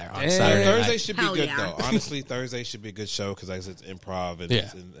comedy there on Yeah. Saturday Thursday night. should be Hell good yeah. though. Honestly, Thursday should be a good show because it's improv and, Yeah.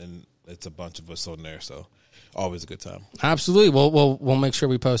 and it's a bunch of us on there, so always a good time. Absolutely. We'll make sure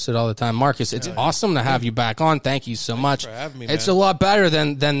we post it all the time. Marcus, it's awesome to have you back on. Thank you so much. for having me, It's man. a lot better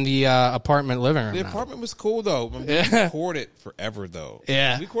than the apartment living room. The now. apartment was cool though. I mean, we recorded forever though.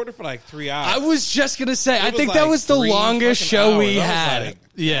 Yeah. we recorded for like 3 hours. I was just gonna say. I It was think that like was the 3 longest fucking show hours. we I was had. like,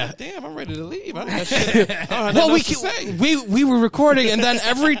 Yeah. Damn, I'm ready to leave. I don't have shit. I don't have Well, nothing we else to say. we were recording, and then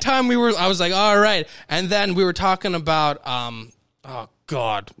every time I was like, all right, and then we were talking about oh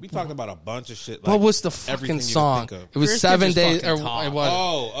God, We talked about a bunch of shit. what like was the everything fucking you song? could think of. It was Chris 7 could just days. fucking Or talk. it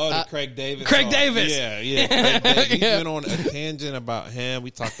was. The Craig Davis. Craig song. Davis. Yeah. Craig Davis. We went on a tangent about him.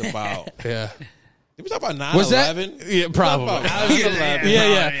 We talked about. Yeah. Did we talk about 9/11? Was that? Yeah, probably. We talked about Yeah,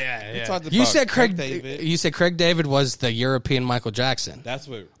 9/11. yeah. We talked You about said Craig. David. You said Craig David was the European Michael Jackson. That's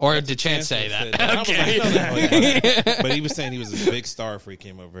what. Or that's did what Chance say said that? I was Okay. like, I don't know. But he was saying he was a big star before he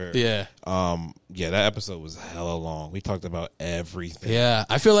came over here. Yeah. Yeah, that episode was hella long. We talked about everything. Yeah.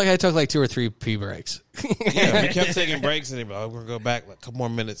 I feel like I took like 2 or 3 pee breaks. Yeah, we kept taking breaks and they were like, we're going to go back like a couple more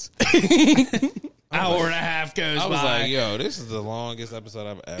minutes. Hour and a half goes I was by. like, yo, this is the longest episode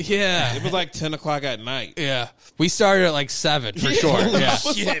I've ever. Yeah. It was like 10 o'clock at night. Yeah. We started at like 7 for sure. Yeah.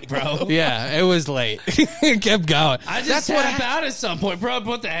 Shit, bro. Yeah. It was late. It kept going. I just tap out at some point, bro.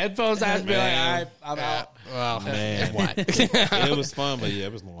 Put the headphones on and be like, all Man. right, I'm out. Well, Man, what? it was fun, but yeah,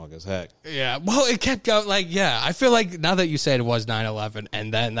 it was long as heck. Yeah. Well, it kept going. Like, yeah. I feel like now that you said it was 9/11,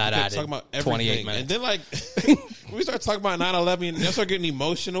 and then that We kept added talking about 28 everything. minutes. And then, like, we started talking about 9/11 and they start getting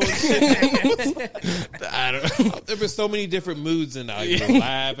emotional and shit. I don't. There were so many different moods in there. You were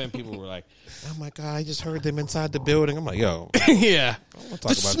laughing. People were like, oh my God, I just heard them inside the building. I'm like, yo, Yeah. talk The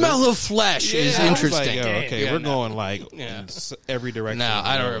about smell of flesh is I was interesting. Like, yo, okay, Yeah, we're no. going like Yeah. in every direction. No,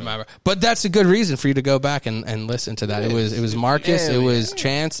 I don't remember. But that's a good reason for you to go back and listen to that. It was Marcus, it was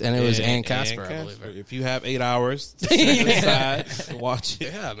Chance, and it was Ann Casper, I believe. If you have 8 hours to set aside to watch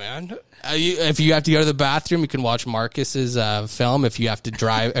it. Yeah, man. If you have to go to the bathroom, you can watch Marcus's film. If you have to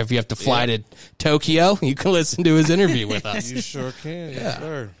drive, if you have to fly to Tokyo, you can listen to his interview with us. You sure can. Yes,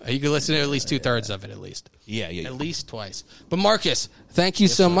 sir. You can listen to at least 2/3 of it, at least. Yeah. At least twice. But Marcus, thank you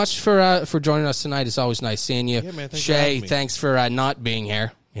so much for joining us tonight. It's always nice seeing you. Yeah, man, thanks for Shay, having me. thanks for not being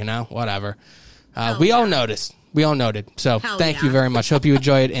here. You know, whatever. We all noticed. We all noted. So Hell thank yeah. you very much. Hope you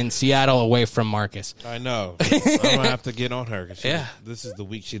enjoy it in Seattle away from Marcus. I know. I'm gonna have to get on her. 'Cause Yeah. This is the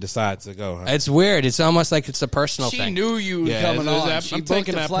week she decides to go. Huh? It's weird. It's almost like it's a personal She thing. knew you were Yeah, coming it's- on. I'm She taking booked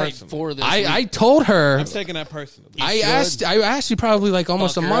a that flight personally. for this. I told her. I'm taking that personally. I asked you probably like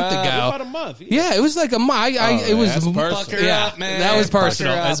almost a Fuck her month up. ago. About a month. Yeah, it was like a month. It was that's personal. Fuck her yeah, up, man. that was Fuck her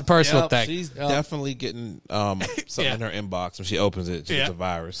personal. up. That's a personal Yep. thing. She's definitely getting something in her inbox. When she opens it, she gets a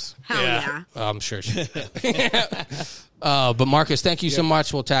virus. Hell yeah. I'm sure she but Marcus, thank you so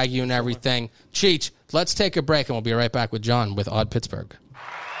much. We'll tag you and everything. Cheech, let's take a break and we'll be right back with John with Odd Pittsburgh.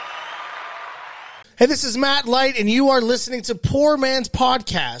 Hey, this is Matt Light, and you are listening to Poor Man's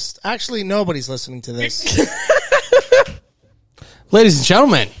Podcast. Actually, nobody's listening to this. Ladies and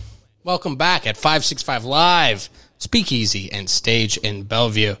gentlemen, welcome back at 565 Live, Speakeasy and Stage in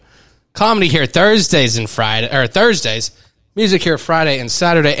Bellevue. Comedy here Thursdays and Thursdays, music here Friday and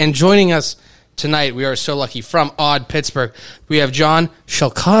Saturday. And joining us tonight, we are so lucky, from Odd Pittsburgh, we have John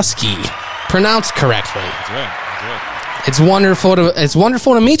Shalkowski, pronounced correctly. That's right. It's wonderful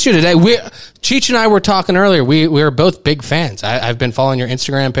to meet you today. Cheech and I were talking earlier. We are both big fans. I've been following your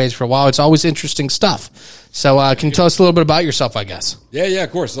Instagram page for a while. It's always interesting stuff. So can you tell us a little bit about yourself, I guess? Yeah,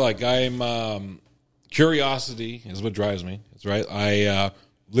 of course. Like, I'm curiosity is what drives me. That's right. I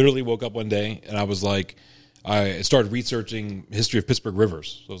literally woke up one day and I was like, I started researching history of Pittsburgh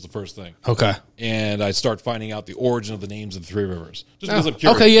rivers. So that was the first thing. Okay. And I started finding out the origin of the names of the three rivers. Just because I'm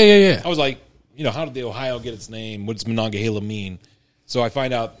curious. Okay, yeah. I was like, how did the Ohio get its name? What does Monongahela mean? So I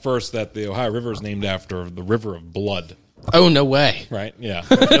find out first that the Ohio River is named after the River of Blood. Oh, no way. Right? Yeah.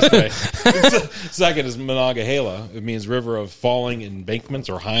 Second is Monongahela. It means river of falling embankments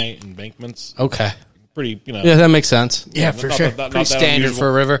or high embankments. Okay. Pretty, Yeah, that makes sense. Yeah, for sure. Pretty standard for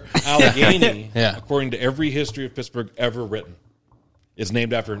a river. Allegheny, Yeah. according to every history of Pittsburgh ever written, is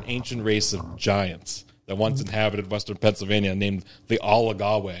named after an ancient race of giants that once inhabited western Pennsylvania, named the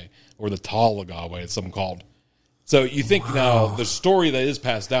Allagawe or the Tallagawe, as some called. So you think now the story that is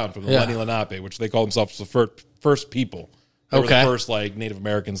passed down from the Lenni Lenape, which they call themselves the first people. They were the first Native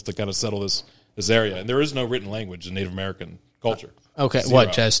Americans to kind of settle this area, and there is no written language in Native American culture. Okay, Zero.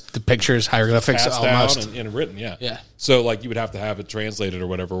 what? Just the pictures, hieroglyphics, Passed almost. down and written, yeah. Yeah. So like you would have to have it translated or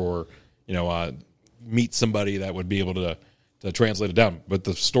whatever, or meet somebody that would be able to translate it down. But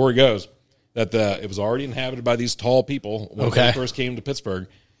the story goes that it was already inhabited by these tall people when they first came to Pittsburgh.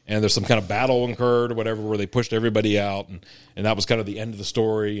 And there's some kind of battle occurred or whatever where they pushed everybody out, and that was kind of the end of the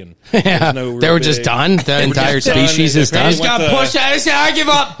story. And Yeah, no they were just done. The entire species is done. Just got pushed out. I give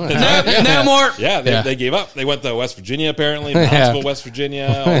up. No more. Yeah, they gave up. They went to West Virginia, apparently, Knoxville, West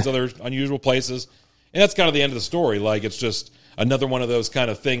Virginia, all these other unusual places. And that's kind of the end of the story. Like, it's just another one of those kind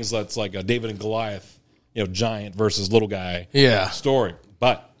of things that's like a David and Goliath, giant versus little guy story.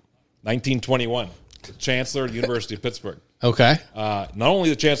 But 1921, the Chancellor of the University of Pittsburgh. Okay. Not only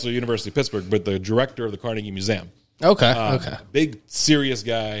the Chancellor of the University of Pittsburgh, but the director of the Carnegie Museum. Okay. Big, serious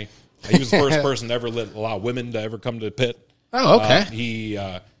guy. He was the first person to ever allow women to ever come to Pitt. Oh, okay.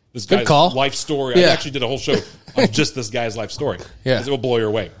 This Good guy's call. life story. Yeah. I actually did a whole show on just this guy's life story. Yeah. It will blow you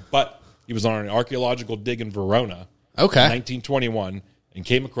away. But he was on an archaeological dig in Verona Okay. in 1921 and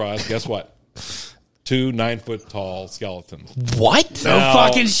came across, guess what? 2 9-foot-tall skeletons. What? No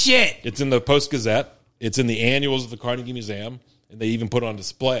fucking shit. It's in the Post-Gazette. It's in the annuals of the Carnegie Museum. And they even put it on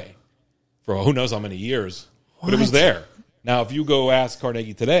display for who knows how many years. But it was there. Now, if you go ask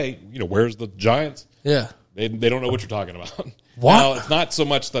Carnegie today, where's the giants? Yeah. They don't know what you're talking about. What? Now, it's not so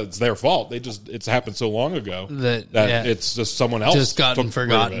much that it's their fault. It's happened so long ago That it's just someone else just gotten took rid of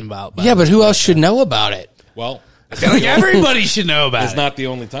forgotten it. about. Yeah, but who else should know about it? Well, I feel like everybody should know about it's it. not the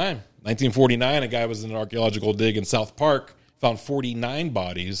only time. 1949, a guy was in an archaeological dig in South Park, found 49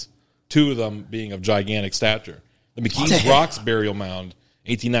 bodies, 2 of them being of gigantic stature. The McKees Rocks burial mound,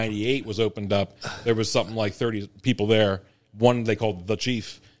 1898, was opened up. There was something like 30 people there. One they called the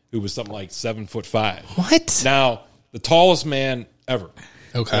Chief, who was something like 7'5". What? Now, the tallest man ever,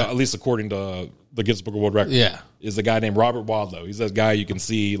 Okay. at least according to the Guinness Book of World Records, Yeah. is a guy named Robert Wadlow. He's that guy you can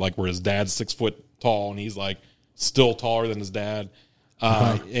see like where his dad's 6 foot tall, and he's like still taller than his dad.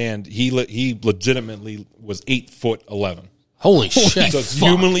 And he legitimately was 8'11". Holy shit. So it's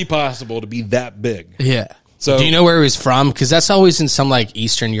humanly possible to be that big. Yeah. So Do you know where he was from? Because that's always in some like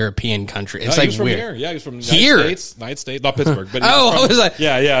Eastern European country. It's he like was from weird. here. Yeah, he's from the Here? United States, not Pittsburgh. But I was like,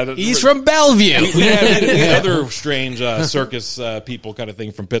 yeah. he's from Bellevue. We had other strange circus people kind of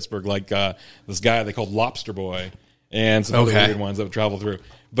thing from Pittsburgh, like this guy they called Lobster Boy, and some other weird ones that would travel through.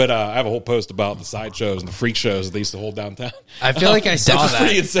 But I have a whole post about the sideshows and the freak shows that they used to hold downtown. I feel like I saw Which is that.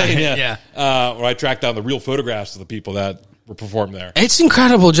 pretty insane, yeah. Yeah. Where I tracked down the real photographs of the people that were performed there. It's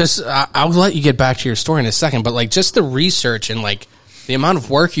incredible. Just I'll let you get back to your story in a second, but like just the research and like the amount of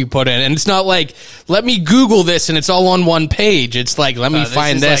work you put in, and it's not like let me Google this and it's all on one page. It's like let me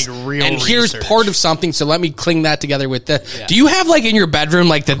find this, like real and here's research. part of something. So let me cling that together with this. Yeah. Do you have like in your bedroom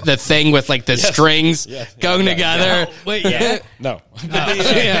like the thing with like the strings going together? Oh, wait, yeah. No.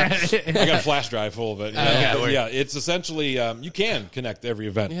 Yeah. I got a flash drive full of it. Yeah, it's essentially you can connect every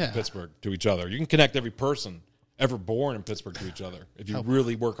event in Pittsburgh to each other. You can connect every person ever born in Pittsburgh to each other if you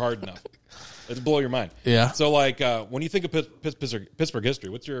really work hard enough. It'll blow your mind. Yeah. So, like, when you think of Pittsburgh history,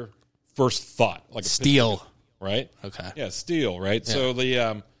 what's your first thought? Like Steel. Right? Okay. Yeah, steel, right? Yeah. So,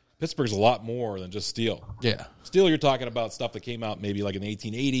 the Pittsburgh's a lot more than just steel. Yeah. Steel, you're talking about stuff that came out maybe like in the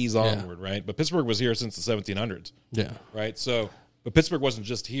 1880s onward, right? But Pittsburgh was here since the 1700s. Yeah. Right? So, but Pittsburgh wasn't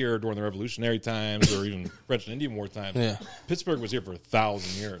just here during the Revolutionary times or even French and Indian War times. Yeah. Pittsburgh was here for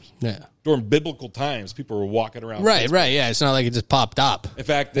 1,000 years. Yeah. During biblical times, people were walking around. Right, Pittsburgh. right, yeah. It's not like it just popped up. In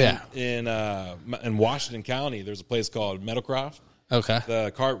fact, in Washington County, there's a place called Meadowcroft. Okay.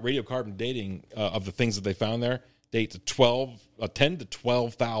 The radiocarbon dating of the things that they found there date to 10 to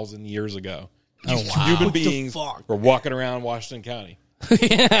 12,000 years ago. Oh, wow. Human beings were walking around Washington County.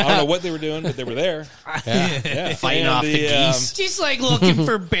 I don't know what they were doing, but they were there. Yeah. Fighting off the geese. Just like looking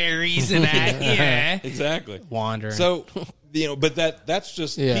for berries and that. Yeah. Exactly. Wandering. So, but that's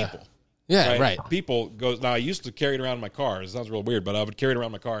just people. Yeah, right. People goes. Now, I used to carry it around in my car. It sounds real weird, but I would carry it around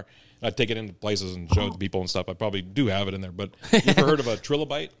in my car. And I'd take it into places and show it to people and stuff. I probably do have it in there. But you ever heard of a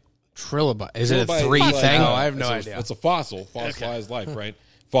trilobite? Trilobite. Is it a Trilobite 3 is thing? like, I have no idea. It's a fossilized life, right?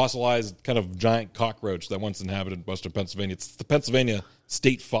 Fossilized kind of giant cockroach that once inhabited western Pennsylvania. It's the Pennsylvania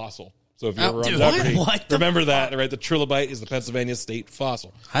state fossil. So if you're ever on Jeopardy, remember that, right? The trilobite is the Pennsylvania state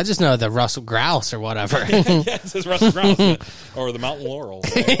fossil. I just know the Russell Grouse or whatever. It says Russell Grouse or the mountain laurel.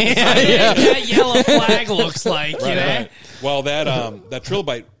 Right? That yellow flag looks like, you know? Right. Well, that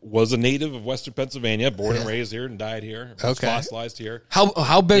trilobite was a native of western Pennsylvania, born and raised here and died here. Was fossilized here.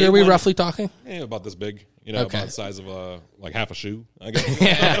 How big are we roughly talking? About this big. About the size of like half a shoe, I guess.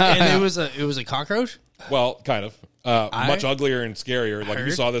 And it was a cockroach? Well, kind of. Much uglier and scarier. Like if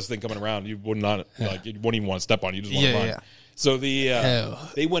you saw this thing coming around, you would not like you wouldn't even want to step on it. You just want to run. Yeah. So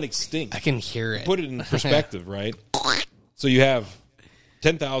they went extinct. I can hear it. Put it in perspective, right? So you have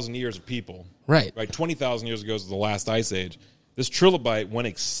 10,000 years of people. Right. 20,000 years ago was the last ice age. This trilobite went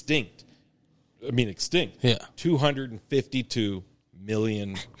extinct. Yeah. 252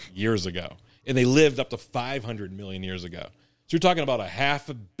 million years ago. And they lived up to 500 million years ago. So you're talking about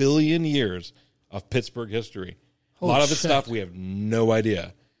 500 million years of Pittsburgh history. A lot of the stuff we have no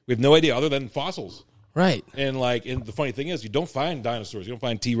idea. We have no idea other than fossils. Right. And the funny thing is, you don't find dinosaurs. You don't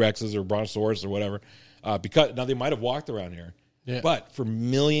find T-Rexes or Brontosaurus or whatever. Because now they might have walked around here. Yeah. But for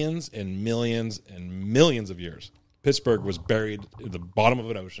millions and millions and millions of years, Pittsburgh was buried at the bottom of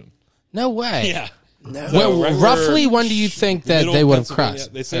an ocean. No way. Yeah. No. Well, roughly when do you think that they would have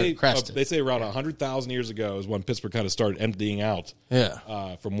crossed? They say around 100,000 years ago is when Pittsburgh kind of started emptying out.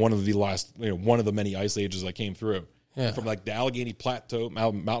 Yeah. From one of the many ice ages that came through. Yeah. From like the Allegheny Plateau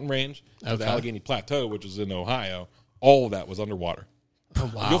mountain range to the Allegheny Plateau, which is in Ohio, all of that was underwater. Oh,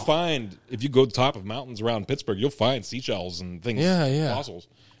 wow. You'll find if you go to the top of mountains around Pittsburgh, you'll find seashells and things, fossils.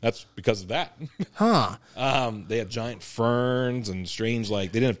 That's because of that. Huh. They had giant ferns and strange, they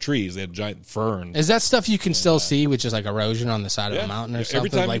didn't have trees. They had giant ferns. Is that stuff you can still see, which is like erosion on the side of a mountain or something? Every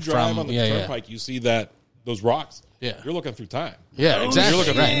time you drive on the turnpike, you see those rocks. Yeah. You're looking through time. Yeah, exactly. You're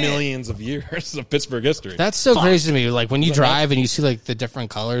looking through millions of years of Pittsburgh history. That's so crazy to me. Like when you drive and you see like the different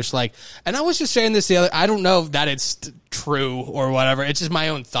colors, and I was just saying this I don't know that it's true or whatever. It's just my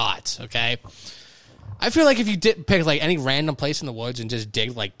own thoughts. Okay. I feel like if you did pick like any random place in the woods and just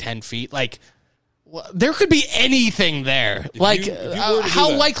dig like 10 feet, there could be anything there.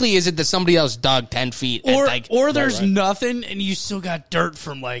 How likely is it that somebody else dug 10 feet? Or there's nothing and you still got dirt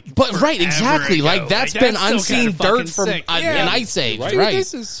from exactly. Ago. That's been unseen dirt from an ice age. Right. Right.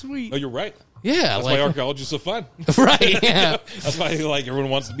 This is sweet. Oh, you're right. Yeah. That's why archaeology is so fun. Right. Yeah. That's why everyone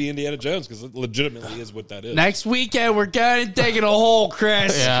wants to be Indiana Jones because it legitimately is what that is. Next weekend, we're going to digging a hole,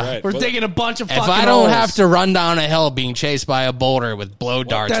 Chris. Yeah. Right. We're digging a bunch of fucking holes. If I don't holes. have to run down a hill being chased by a boulder with blow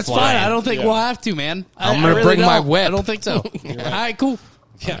darts that's flying. fine. I don't think we'll have to, man. I'm going to bring my whip. I don't think so. All right, cool.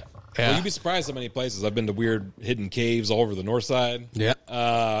 Yeah. Well, you'd be surprised how many places I've been to weird hidden caves all over the north side. Yeah.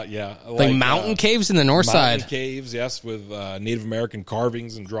 Like mountain caves in the north side. Mountain caves, yes, with Native American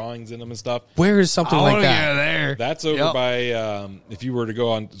carvings and drawings in them and stuff. Where is something like that? Go there. That's over by, if you were to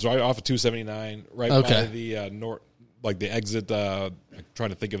go on, right off of 279, right by the north, like the exit, I'm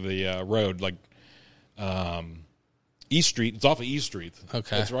trying to think of the road, East Street. It's off of East Street.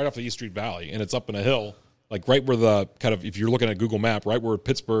 Okay. It's right off of East Street Valley, and it's up in a hill Like right where the kind of, if you're looking at Google Map, right where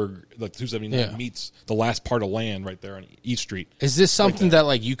Pittsburgh, like 279 meets the last part of land right there on East Street. Is this something that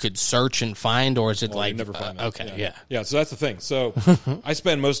like you could search and find, or is it like you never find that? Okay, yeah. So that's the thing. So I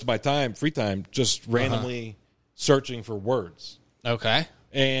spend most of my free time, just randomly searching for words. Okay.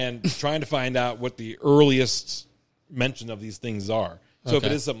 And trying to find out what the earliest mention of these things are. So if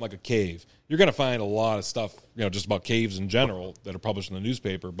it is something like a cave, you're going to find a lot of stuff, just about caves in general that are published in the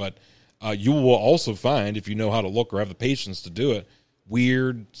newspaper. But you will also find, if you know how to look or have the patience to do it,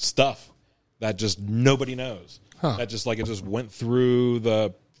 weird stuff that just nobody knows. That just like it just went through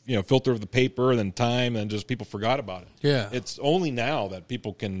the filter of the paper and then time and just people forgot about it. Yeah. It's only now that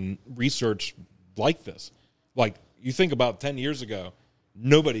people can research like this. Like you think about 10 years ago,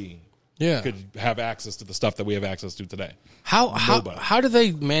 nobody could have access to the stuff that we have access to today. How do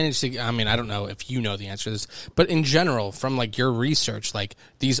they manage to? I mean, I don't know if you know the answer to this, but in general, from like your research, like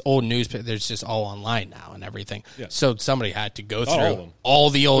these old newspapers, there's just all online now and everything. Yeah. So somebody had to go Not all of through them. all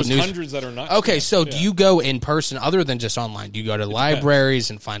the old There's news. hundreds that are not. Okay, so do you go in person other than just online? Do you go to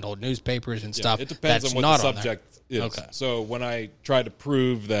libraries and find old newspapers and stuff? It depends that's on what not the on there? subject is. Okay. So when I try to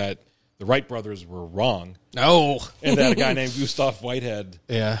prove that the Wright brothers were wrong, and that a guy named Gustav Whitehead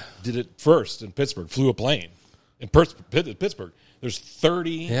did it first in Pittsburgh, flew a plane in Pittsburgh. There's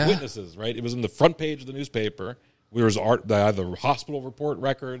 30 witnesses, right? It was in the front page of the newspaper. There was the hospital report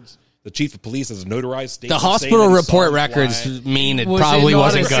records. The chief of police has a notarized statement. The hospital report records mean it probably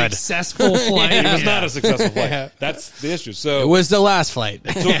wasn't good. Successful flight. It was not a successful flight. That's the issue. So it was the last flight.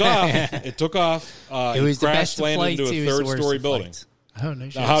 It took off. It was the best landed into flight. a third-story building. Oh, no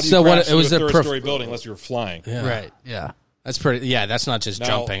shit. Now, how do you So crash it was into a a third-story building unless you're flying? Yeah. Right, yeah. That's pretty. Yeah, that's not just Now,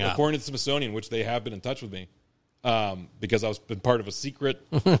 jumping up. according to the Smithsonian, which they have been in touch with me, because I was been part of a secret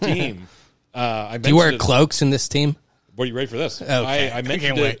team. Do you wear cloaks in this team? What are you ready for this? Okay. I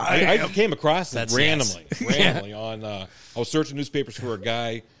mentioned can't it. wait. I came across it That's randomly on. I was searching newspapers for a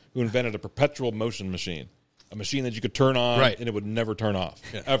guy who invented a perpetual motion machine, a machine that you could turn on and it would never turn off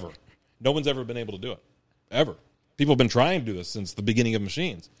ever. No one's ever been able to do it ever. People have been trying to do this since the beginning of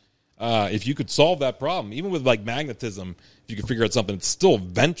machines. If you could solve that problem, even with like magnetism, if you could figure out something, it's still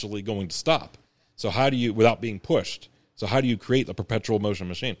eventually going to stop. So how do you, without being pushed? So how do you create a perpetual motion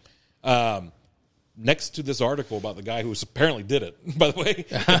machine? Next to this article about the guy who apparently did it, by the way,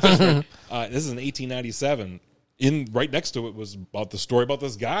 this is in 1897. Right next to it was about the story about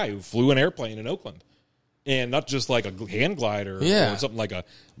this guy who flew an airplane in Oakland, and not just like a hand glider or something like a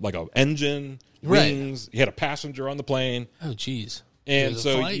engine, wings. He had a passenger on the plane. Oh, geez. And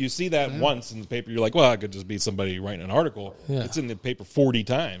so you see that once in the paper, you're like, well, it could just be somebody writing an article. Yeah. It's in the paper 40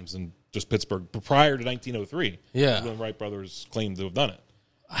 times in just Pittsburgh prior to 1903. Yeah. When Wright brothers claimed to have done it.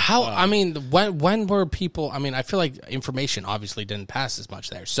 How, I mean, when were people, I mean, I feel like information obviously didn't pass as much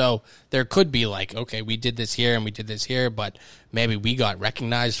there. So there could be like, okay, we did this here and we did this here, but maybe we got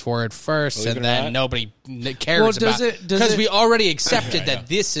recognized for it first and then nobody cares about it. Because we already accepted that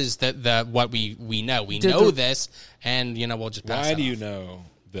this is the what we know. We know this and, we'll just pass it Why do you off. know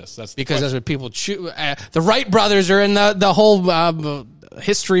this? That's Because that's what people choose. The Wright brothers are in the whole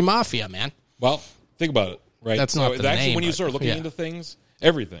history mafia, man. Well, think about it, right? That's not the actually, name, when you but- start looking yeah. into things,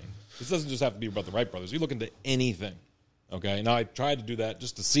 everything. This doesn't just have to be about the Wright brothers. You look into anything. Okay. Now I tried to do that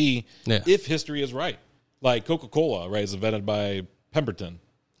just to see if history is right. Like Coca-Cola, right, is invented by Pemberton.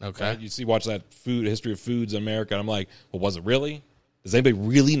 Okay. Right? You watch that history of foods in America, and I'm like, well, was it really? Does anybody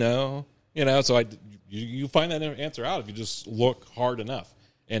really know? So you find that answer out if you just look hard enough,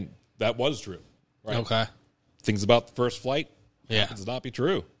 and that was true. Right. Okay. Things about the first flight happens to not be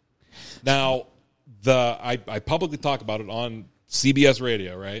true. Now, I publicly talk about it on CBS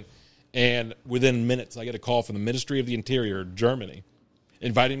Radio, right? And within minutes, I get a call from the Ministry of the Interior, Germany,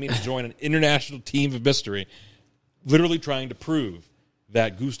 inviting me to join an international team of mystery, literally trying to prove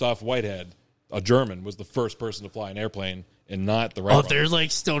that Gustav Whitehead, a German, was the first person to fly an airplane and not the Wright brothers. They're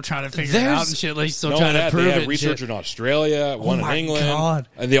like still trying to figure it out and shit. Like still No, trying to prove they it. had researchers in Australia, one in my England, God.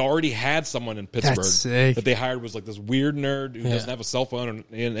 and they already had someone in Pittsburgh That's sick. that they hired was like this weird nerd who doesn't have a cell phone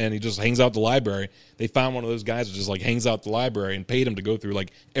and he just hangs out at the library. They found one of those guys who just like hangs out at the library and paid him to go through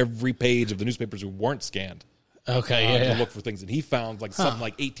like every page of the newspapers who weren't scanned. Okay, To look for things, and he found like something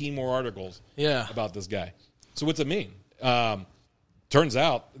like 18 more articles about this guy. So what's it mean? Turns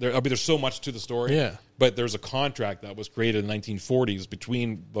out there's so much to the story. But there's a contract that was created in the 1940s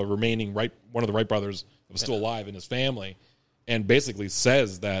between the remaining one of the Wright brothers that was still alive and his family, and basically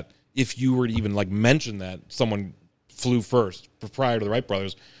says that if you were to even like mention that someone flew first prior to the Wright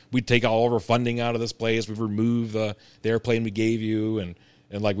brothers, we'd take all of our funding out of this place. We'd remove the airplane we gave you, and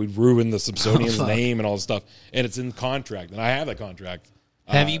like we'd ruin the Smithsonian's name and all this stuff. And it's in contract, and I have that contract.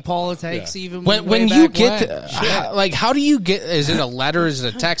 Heavy politics, even when way you back get when. like, how do you get? Is it a letter? Is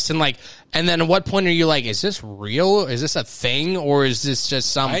it a text? And then at what point are you like, is this real? Is this a thing, or is this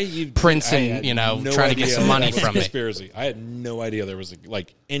just some prince and trying to get some money from it? Conspiracy. I had no idea there was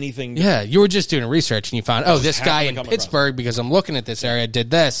like anything. Yeah, you were just doing research and you found, this guy in Pittsburgh, because I'm looking at this area,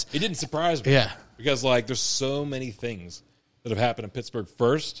 did this. It didn't surprise me. Yeah, because like there's so many things that have happened in Pittsburgh.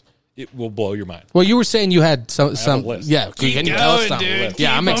 First, it will blow your mind. Well, you were saying you had some list. yeah. Can you tell us something? Dude.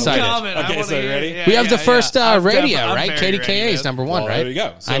 Yeah, I'm excited. Okay, so you ready? Yeah, we have the first radio, I'm right? very KDKA ready, is number one, Well, right? there you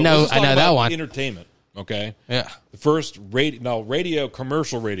go. So I know let's talk that about one. Entertainment. Okay. Yeah. The first radio,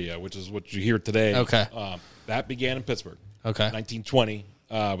 commercial radio, which is what you hear today. Okay. That began in Pittsburgh. Okay. 1920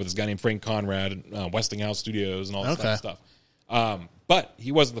 with this guy named Frank Conrad, Westinghouse Studios, and all this kind of stuff. But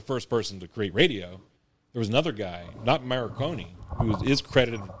he wasn't the first person to create radio. There was another guy, not Marconi, who is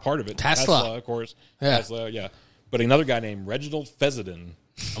credited part of it. Tesla, of course. Yeah. Tesla, yeah. But another guy named Reginald Fessenden.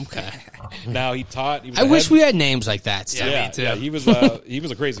 Okay. Now he taught. He was I wish we had names like that. Yeah, me too. Yeah, he was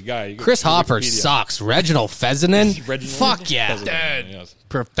a crazy guy. You Chris go to Hopper Wikipedia. sucks. Reginald Fessenden? Reginald Fuck yeah. Fessenden, Dude. yes.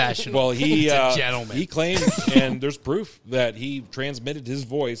 Professional. Well, he He's a gentleman. he claimed, and there's proof that he transmitted his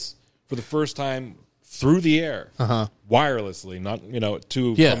voice for the first time through the air, wirelessly, not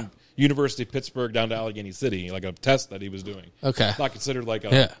from University of Pittsburgh down to Allegheny City, like a test that he was doing. Okay. It's not considered like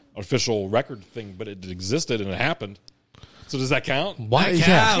an official record thing, but it existed and it happened. So does that count? Why? That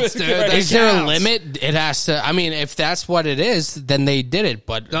counts, dude. That Is there a counts. limit? It has to. I mean, if that's what it is, then they did it.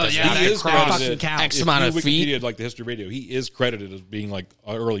 But No, does yeah, it He have is to cross credited. X If amount you of feet. Wikipedia, like the history of radio, he is credited as being like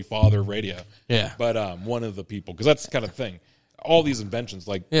an early father of radio. Yeah. But one of the people, because that's the kind of thing. All these inventions,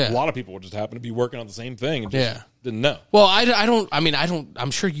 like a lot of people would just happen to be working on the same thing and just didn't know. Well, I don't.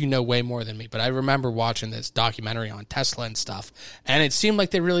 I'm sure you know way more than me, but I remember watching this documentary on Tesla and stuff, and it seemed like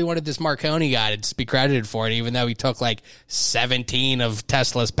they really wanted this Marconi guy to just be credited for it, even though he took like 17 of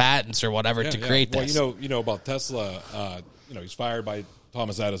Tesla's patents or whatever to create this. Well, you know about Tesla. He's fired by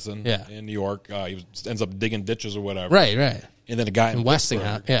Thomas Edison in New York. He ends up digging ditches or whatever. Right. And then a guy in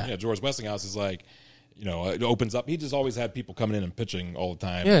Westinghouse, Pittsburgh, George Westinghouse is like, it opens up. He just always had people coming in and pitching all the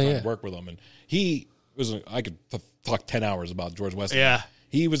time, trying to work with him. And he was, I could talk 10 hours about George Westinghouse. Yeah.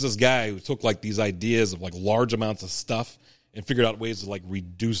 He was this guy who took like these ideas of like large amounts of stuff and figured out ways to like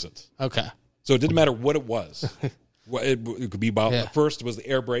reduce it. Okay. So it didn't matter what it was. It could be about, first it was the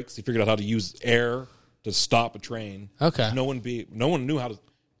air brakes. He figured out how to use air to stop a train. Okay. No one knew how to.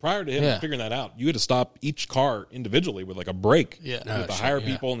 Prior to him figuring that out, you had to stop each car individually with like a brake. Yeah. You had to hire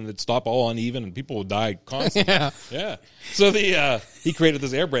people and it'd stop all uneven and people would die constantly. Yeah. So he created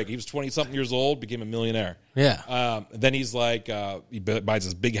this air brake. He was 20-something years old, became a millionaire. Yeah. Then he's like, he buys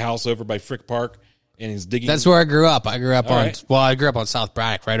this big house over by Frick Park and he's digging. That's where I grew up. I grew up All I grew up on South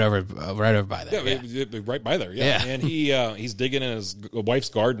Braddock, right over by there. Right by there. Yeah. And he's digging in his wife's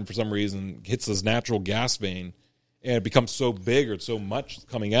garden for some reason, hits this natural gas vein. And it becomes so big or so much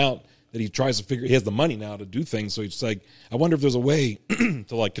coming out that he tries to figure. He has the money now to do things, so he's like, I wonder if there's a way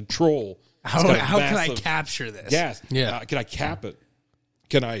to like control. How can I capture this? Gas. Yeah. Can I cap it?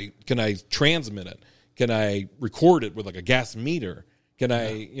 Can I transmit it? Can I record it with like a gas meter? Can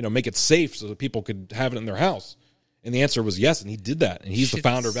I make it safe so that people could have it in their house? And the answer was yes, and he did that. And he's the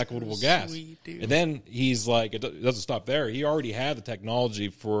founder of Equitable Gas. Dude. And then he's like, it doesn't stop there. He already had the technology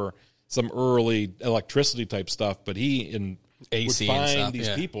for some early electricity type stuff, but he would AC find and stuff, these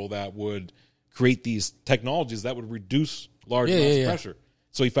people that would create these technologies that would reduce large amounts of pressure.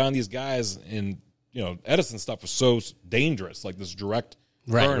 So he found these guys, and Edison stuff was so dangerous, like this direct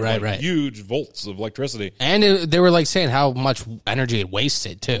current, like huge volts of electricity. And they were like saying how much energy it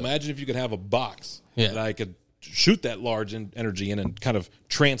wasted too. Imagine if you could have a box that I could shoot that large energy in and kind of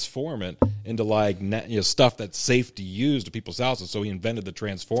transform it into like stuff that's safe to use to people's houses. So he invented the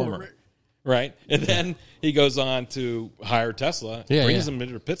transformer. Right? And then he goes on to hire Tesla, brings him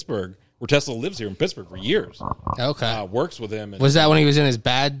into Pittsburgh, where Tesla lives here in Pittsburgh for years. Okay. Works with him. And was that when he was in his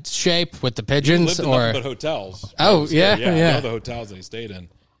bad shape with the pigeons? He lived in nothing but hotels. Oh, yeah. All the hotels that he stayed in.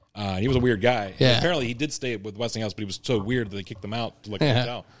 He was a weird guy. Yeah. And apparently he did stay with Westinghouse, but he was so weird that they kicked him out to like a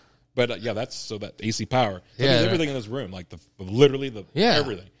hotel. But that's so that AC power. So everything in this room, like literally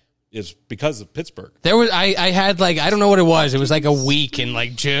everything, is because of Pittsburgh. There was I had like, I don't know what it was. It was like a week in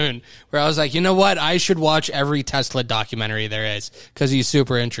like June where I was like, you know what? I should watch every Tesla documentary there is because he's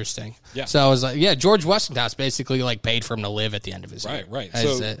super interesting. Yeah. So I was like, George Westinghouse basically like paid for him to live at the end of his year. Right.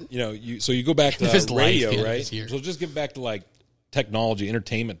 So you go back to his life, radio, right? So just get back to like technology,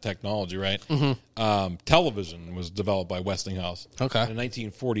 entertainment technology, right? Mm-hmm. Television was developed by Westinghouse. Okay. And in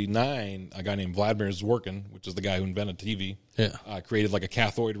 1949, a guy named Vladimir Zworykin, which is the guy who invented TV, created like a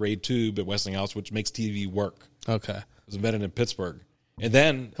cathode ray tube at Westinghouse, which makes TV work. Okay. It was invented in Pittsburgh. And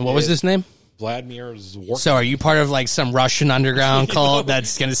then And what was his name? Vladimir Zworyk. So are you part of like some Russian underground cult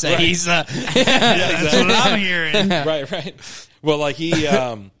that's going to say he's That's what I'm hearing. right. Well, like he,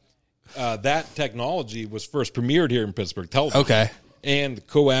 that technology was first premiered here in Pittsburgh television. Okay. And the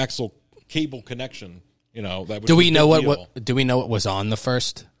coaxial cable connection, that was Do we a know big what deal. do we know what was on the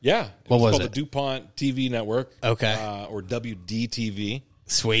first? Yeah. What was called it? The DuPont TV network. Okay. Or WDTV.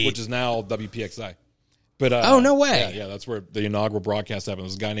 Sweet. Which is now WPXI. But Oh, no way. Yeah, that's where the inaugural broadcast happened.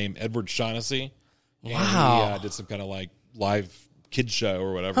 There's a guy named Edward Shaughnessy. Wow. And he did some kind of like live kids show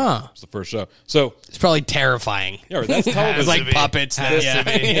or whatever. Huh. It was the first show. So It's probably terrifying. yeah, that's television. It's like puppets. Has to Yeah.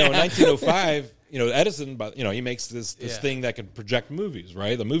 be. In 1905, Edison, but he makes this thing that can project movies,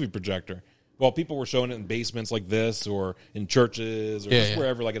 right? The movie projector. Well, people were showing it in basements like this, or in churches, or just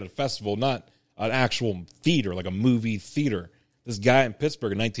wherever, like at a festival, not an actual theater, like a movie theater. This guy in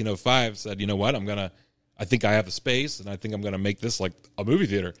Pittsburgh in 1905 said, "You know what? I think I have the space, and I think I'm gonna make this like a movie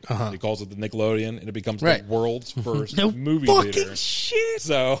theater." He calls it the Nickelodeon, and it becomes Right. the world's first No movie fucking theater. shit.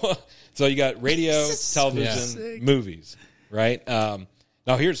 So you got radio, television, movies, right?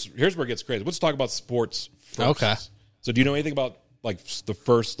 Now here's where it gets crazy. Let's talk about sports first. Okay. So do you know anything about like the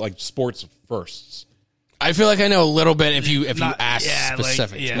first like sports firsts? I feel like I know a little bit if you Not- ask yeah, like,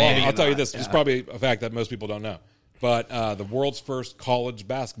 specifics. yeah. Well, Maybe I'll tell you not, this. It's probably a fact that most people don't know. But the world's first college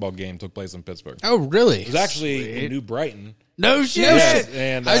basketball game took place in Pittsburgh. Oh, really? It was actually in New Brighton. No shit. Yes,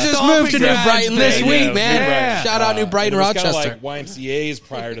 and I just Stomping moved to New grounds, Brighton this baby. week, Yeah, man. New Brighton. Shout out New Brighton, and it was Rochester. Kind of like YMCA's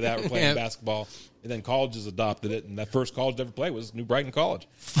prior to that were playing Yeah. basketball, and then colleges adopted it, and that first college to ever play was New Brighton College.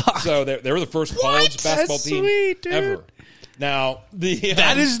 So they were the first college basketball That's team sweet, dude. ever. Now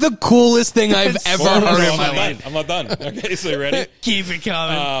That is the coolest thing I've ever Well, heard I'm in my not life. done. I'm not done. Okay, so you ready? Keep it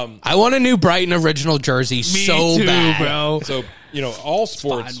coming. I want a New Brighton original jersey Me so too, bad. bro. So all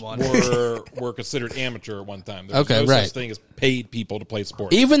sports Find one. were considered amateur at one time. There was Okay, no right. such thing as paid people to play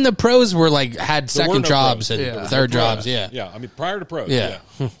sports. Even the pros were like had There were second no jobs pros. and Yeah. third Pros. jobs. Yeah. Yeah. I mean, prior to pros. Yeah.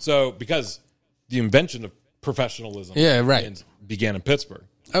 Yeah. So because the invention of professionalism, Yeah, right. began in Pittsburgh.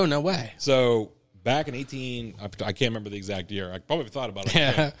 Oh no way. So back in I can't remember the exact year. I probably thought about it.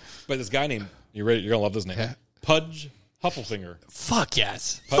 Yeah. But this guy named you're gonna love this name, Yeah. Pudge Hufflefinger. Fuck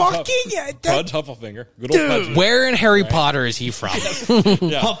yes. Pudge Hufflefinger. Good old Pudge. Where in Harry Potter is he from?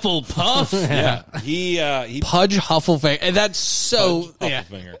 Hufflepuff. Yeah. He Pudge Hufflefinger. And that's so. Pudge Yeah.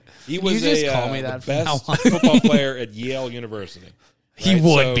 Hufflefinger. He was just a call me the that from best now on? football player at Yale University. He Right?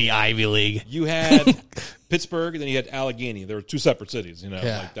 would So be Ivy League. You had Pittsburgh, and then you had Allegheny. There were two separate cities,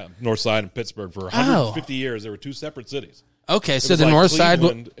 Yeah. like that North Side and Pittsburgh. For 150 years, there were two separate cities. Okay, It so was the like north side.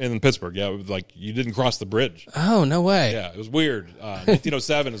 Cleveland and then Pittsburgh. Yeah, it was like you didn't cross the bridge. Oh no way. Yeah, it was weird.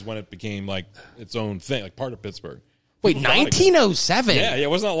 1907 is when it became like its own thing, like part of Pittsburgh. Wait, People thought it- 1907. Yeah, it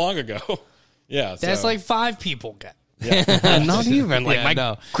wasn't that long ago. Yeah, That's so- like 5 people get. Not even. Like Yeah, my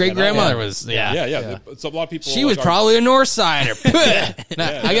no. great grandmother was. Yeah. yeah. So a lot of people. She was are- probably a North Sider.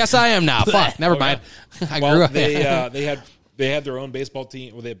 I guess I am now. Fuck. Never mind. I grew Well, up. they had their own baseball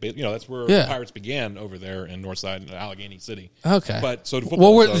team. Well, that's where Yeah. the Pirates began over there in Northside, in Allegheny City. Okay. But so the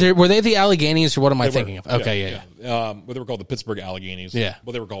Well, football. were they the Alleghenies or what am I They were, thinking of? Okay, yeah. Well, they were called the Pittsburgh Alleghenies. Yeah.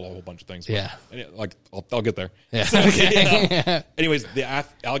 Well, they were called a whole bunch of things. Yeah. Like I'll get there. Yeah. So, anyways, the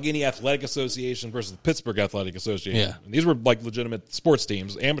Allegheny Athletic Association versus the Pittsburgh Athletic Association. Yeah. And these were like legitimate sports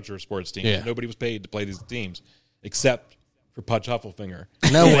teams, amateur sports teams. Yeah. Nobody was paid to play these teams except for Pudge Hufflefinger.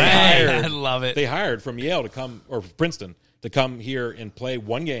 No way. I love it. They hired from Yale to come, or Princeton to come here and play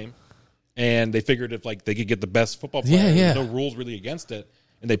one game, and they figured if like they could get the best football player, Yeah. there's no rules really against it,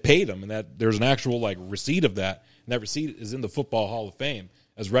 and they paid them, and that there's an actual like receipt of that, and that receipt is in the Football Hall of Fame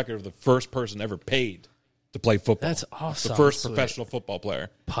as record of the first person ever paid to play football. That's awesome. The first Sweet. professional football player,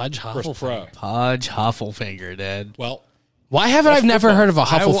 Pudge first Hufflefinger. pro. Pudge Hufflefinger, Dad. Well, Why haven't I never heard of a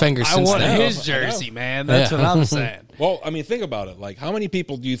Hufflefinger I since want then? his jersey, man. That's Yeah. what I'm saying. I mean, think about it. Like, how many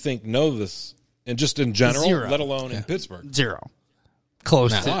people do you think know this, and just in general, Zero. let alone in Pittsburgh? 0.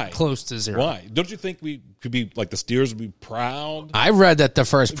 Close Why? to close to 0. Why? Don't you think we could be like the Steelers would be proud? I read that the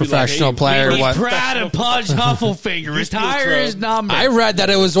first be like, professional hey, player we- was. Proud of Pudge Hufflefinger. Retire his number. I read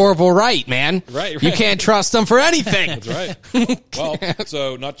that it was Orville Wright, man. Right. You can't trust him for anything. That's right. Well,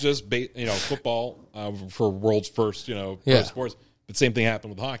 so not just football for world's first pro Yeah. sports, but same thing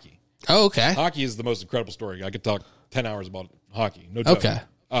happened with hockey. Oh, okay. Hockey is the most incredible story. I could talk 10 hours about hockey. No joke. Okay.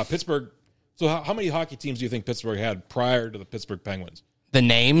 Pittsburgh. So how many hockey teams do you think Pittsburgh had prior to the Pittsburgh Penguins? The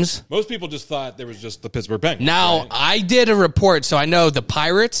names. Most people just thought there was just the Pittsburgh Penguins. Now, right? I did a report, so I know the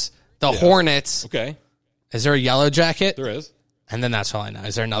Pirates, the Hornets. Okay, Is there a Yellow Jacket? there is. And then that's all I know.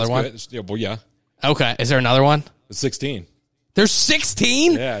 Is there another That's one? good. Yeah, well, yeah. Okay. Is there another one? It's 16. There's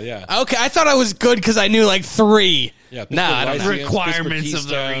 16? Yeah. Okay, I thought I was good because I knew like 3. Yeah, Nah, I don't know. Lyceums, Requirements of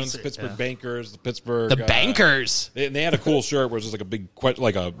the Pittsburgh research, Keystones, Pittsburgh yeah. Bankers, the Pittsburgh... The bankers. They had a cool shirt where it was just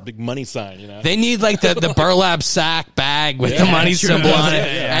like a big money sign, you know? They need like the burlap sack bag with the money symbol on it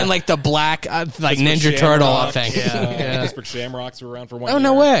and like the black like Ninja Turtle thing. Pittsburgh Shamrocks were around for 1 year. Oh,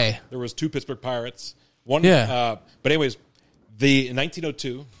 no way. There was 2 Pittsburgh Pirates. One, Yeah. but anyways, in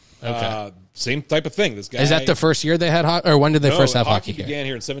 1902, same type of thing. This guy... Is that the first year they had hockey? Or when did they first have hockey here? began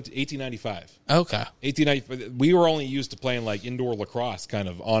here in 1895. Okay. 1895. We were only used to playing like indoor lacrosse kind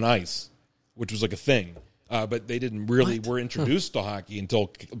of on ice, which was like a thing. But they didn't really were introduced to hockey until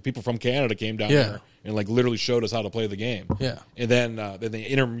people from Canada came down here and like literally showed us how to play the game. Yeah. And then they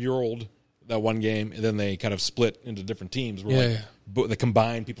intramuraled that one game, and then they kind of split into different teams. They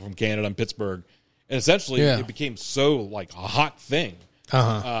combined people from Canada and Pittsburgh, and essentially it became so like a hot thing.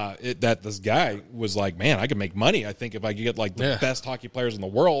 That this guy was like, man, I could make money. I think if I could get like the best hockey players in the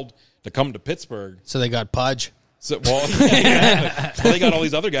world to come to Pittsburgh. So they got Pudge. So, well, they got all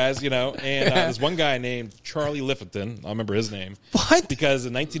these other guys, you know, and there's one guy named Charlie Lifferton. I remember his name. What? Because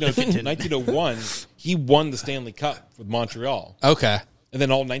in 1901, he won the Stanley Cup with Montreal. Okay. And then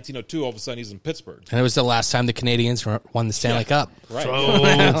all 1902, all of a sudden, he's in Pittsburgh. And it was the last time the Canadians won the Stanley Cup. Right.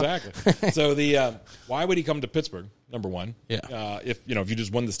 Exactly. So why would he come to Pittsburgh? Number one. Yeah. If you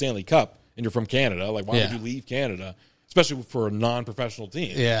just won the Stanley Cup and you're from Canada, like why would you leave Canada? Especially for a non-professional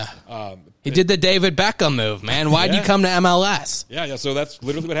team. Yeah. He did the David Beckham move, man. Why'd you come to MLS? Yeah. So that's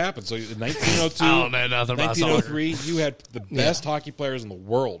literally what happened. So in 1902, I don't know nothing about 1903, you had the best hockey players in the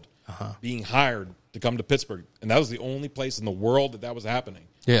world being hired to come to Pittsburgh. And that was the only place in the world that was happening.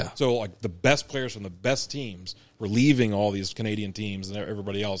 Yeah. So like the best players from the best teams were leaving all these Canadian teams and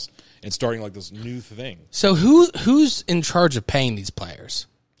everybody else and starting like this new thing. So who's in charge of paying these players?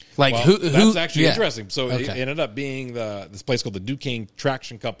 Like Well, who? That's actually interesting. So it Okay. ended up being this place called the Duquesne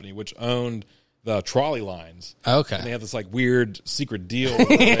Traction Company, which owned the trolley lines. Okay. And they had this like weird secret deal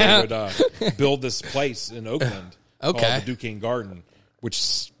where they would build this place in Oakland called the Duquesne Garden,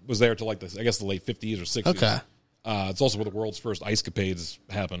 which was there till like the late 50s or 60s. Okay. It's also where the world's first ice capades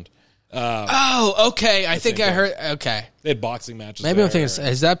happened. Okay. I think I heard. Okay. They had boxing matches. Maybe there. I'm thinking.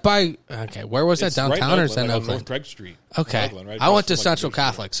 Is that by? Okay. Where was that? It's Downtown right or in is that in like on Oakland? North Craig Street. Okay. Oakland, right I went to across from, Central Blue Street.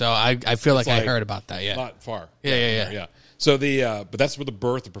 Catholic, so I feel like It's I heard about that. Yeah. Not far. Yeah. So but that's where the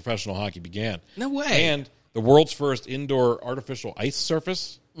birth of professional hockey began. No way. And the world's first indoor artificial ice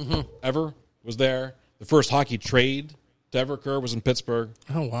surface ever was there. The first hockey trade to ever occur was in Pittsburgh.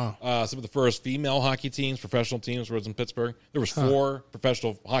 Oh wow. Some of the first female hockey teams, professional teams, was in Pittsburgh. There was 4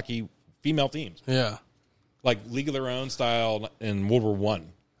 professional hockey female teams, Yeah. like League of Their Own style in World War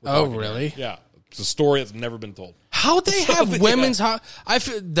One. Oh really? Yeah, it's a story that's never been told. How they have women's hockey?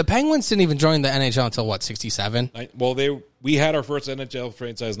 The Penguins didn't even join the NHL until what? 67. We had our first NHL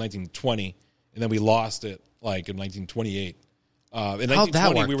franchise in 1920, and then we lost it like in 1928. In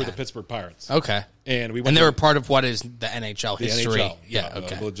 1920, we were the Pittsburgh Pirates. Okay. And they were part of what is the NHL the history. NHL. Yeah.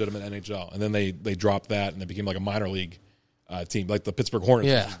 Okay. The legitimate NHL. And then they dropped that, and they became like a minor league team, like the Pittsburgh Hornets,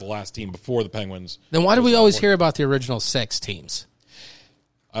 Yeah. which was the last team before the Penguins. Then why do we always hear about the original 6 teams?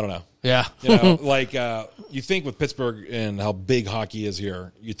 I don't know. Yeah. You know, like you think with Pittsburgh and how big hockey is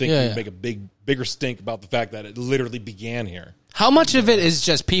here, you think you'd make a bigger stink about the fact that it literally began here. How much of it is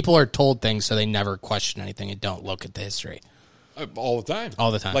just people are told things so they never question anything and don't look at the history? All the time.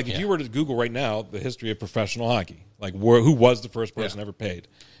 All the time, Like if yeah. you were to Google right now the history of professional hockey, like who was the first person ever paid,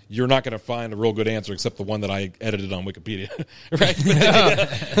 you're not going to find a real good answer except the one that I edited on Wikipedia, right?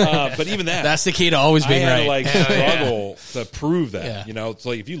 But even that, That's the key to always being I had right. to struggle to prove that. Yeah. You know,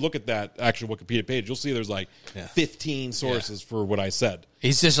 so if you look at that actual Wikipedia page, you'll see there's like 15 sources for what I said.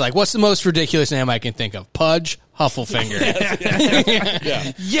 He's just like, what's the most ridiculous name I can think of? Pudge Hufflefinger.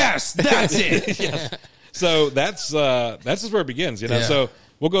 Yeah. Yes, that's it. So that's just where it begins, you know. Yeah. So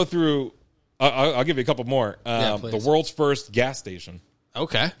we'll go through. I'll give you a couple more. Please. The world's first gas station.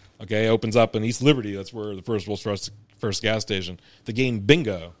 Okay. Okay, opens up in East Liberty. That's where the world's first gas station. The game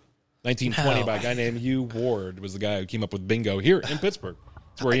Bingo, 1920, by a guy named Hugh Ward, was the guy who came up with Bingo here in Pittsburgh.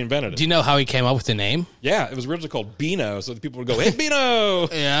 That's where he invented it. Do you know how he came up with the name? Yeah, it was originally called Beano, so the people would go, "Hey, Beano!"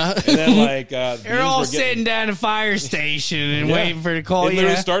 Yeah. And then like They're all sitting down at a fire station and Yeah. waiting for the call. It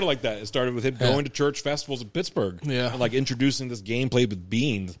literally started like that. It started with him going to church festivals in Pittsburgh, Yeah. and like introducing this game played with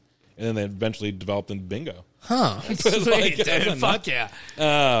beans, and then they eventually developed into Bingo. Huh. Like, Dude, fuck yeah.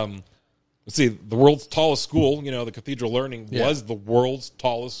 Let's see, the world's tallest school, you know, the Cathedral Learning was the world's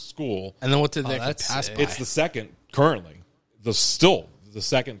tallest school. And then what did they that's pass sick. by? It's the second currently, still the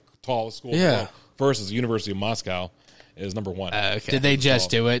second tallest school. in the Yeah. world. First is the University of Moscow, is number one. Okay. Did they just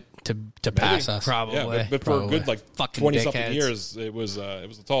do it to pass us? Probably. Yeah, but for a good like Fucking 20-something dickheads. years, it was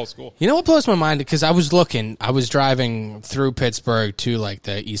the tallest school. You know what blows my mind? Because I was driving through Pittsburgh to like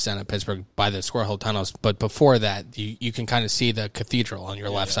the east end of Pittsburgh by the Squirrel Hill tunnels. But before that, you can kind of see the cathedral on your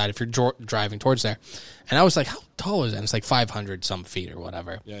left side if you're driving towards there. And I was like, how tall is it? And it's like 500 some feet or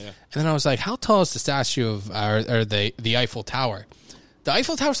whatever. Yeah. And then I was like, how tall is the statue of or the Eiffel Tower? The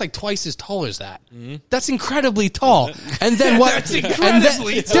Eiffel Tower's like twice as tall as that. Mm-hmm. That's incredibly tall. And then what? That's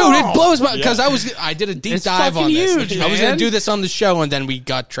incredibly tall. Dude, it blows my because I did a deep It's dive on fucking this. huge, I was man. going to do this on the show, and then we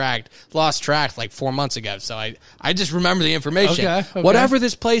got lost track like 4 months ago. So I just remember the information. Okay. Whatever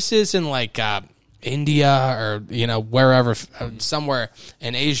this place is in like India or wherever, somewhere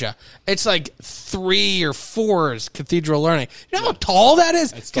in Asia, it's like 3 or 4 is Cathedral Learning. You know how tall that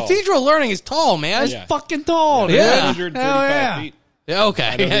is? It's tall. Cathedral Learning is tall, man. It's fucking tall. dude. Yeah. 135 Hell yeah. feet. Yeah, okay.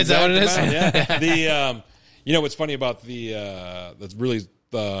 I know the Is that what it is? exact amount, yeah. The what's funny about that's really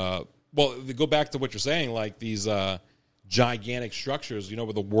they go back to what you're saying, like these gigantic structures.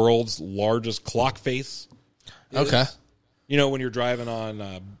 Where the world's largest clock face is. Okay. When you're driving on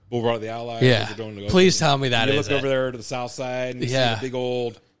Boulevard of the Allies. Yeah. You're going to go Please tell me that you is look over it. there to the south side and you Yeah. see the big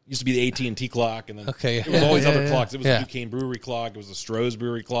old. Used to be the AT&T clock, and then Okay, it was all these other clocks. It was Yeah. the Duquesne Brewery clock. It was the Stroh's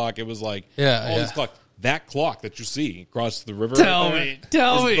Brewery clock. It was like Yeah, all yeah. these clocks. That clock that you see across the river Tell right me, there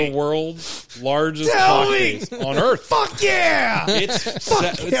tell is me. the world's largest Tell clock me. face on Earth. Fuck yeah. It's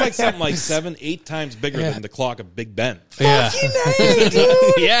like something like 7-8 times bigger than the clock of Big Ben. Yeah.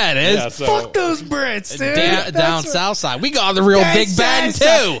 Yeah, it is. Yeah, so Fuck those Brits, dude. Down That's what- south side. We got the real Big Ben,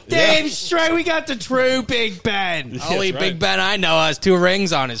 too. Damn straight. We got the true Big Ben. Only right. Big Ben I know has 2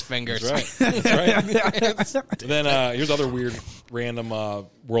 rings on his fingers. That's right. That's right. Then here's other weird, random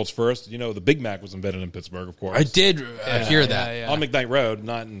world's first. The Big Mac was invented in Pittsburgh, of course. I did hear that. Yeah. On McKnight Road,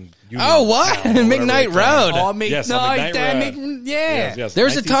 not in Union Oh, what? Town or whatever McKnight they call it. Road. Oh, Yes, on McKnight Road. Yeah. Yes,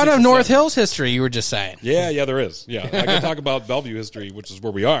 There's a ton of 1967. North Hills history, you were just saying. Yeah, there is. Yeah, I can talk about Bellevue history, which is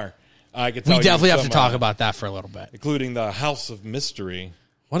where we are. I could We tell you definitely have some, to talk about that for a little bit. including the House of Mystery.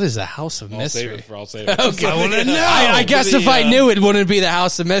 What is the House of I'll save Mystery? I'll save it. Okay. I wanna know. I guess if I knew, it wouldn't be the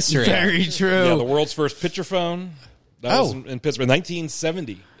House of Mystery. Very true. Yeah, the world's first picture phone. That was Oh. in Pittsburgh.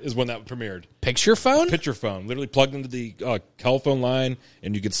 1970 is when that premiered. Picture phone? Picture phone, literally plugged into the telephone line,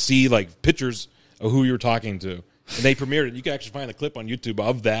 and you could see like pictures of who you were talking to. And they premiered it. You can actually find a clip on YouTube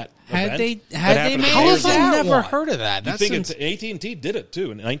of that. Had event. they That made happened How years have ago. I that never one? heard of that? You That's think AT&T did it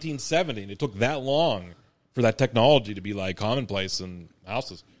too in 1970, and it took that long for that technology to be like commonplace in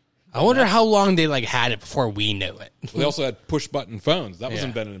houses. I wonder how long they had it before we knew it. Well, they also had push button phones. That was Yeah.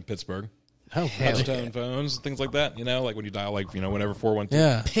 invented in Pittsburgh. Oh, Touch tone phones, things like that. Like when you dial whenever 412.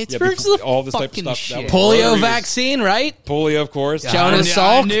 Yeah. Pittsburgh's Yeah, the all this type of fucking stuff. shit. That was Polio already- vaccine, right? Polio, of course. Jonas I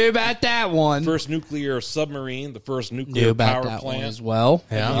Salk? knew about that one. First nuclear submarine, the first nuclear Knew about power that plant one as well.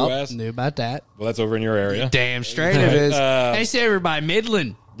 in the Yeah. U.S. Knew about that. Well, that's over in your area. Damn straight it is. Uh, They say everybody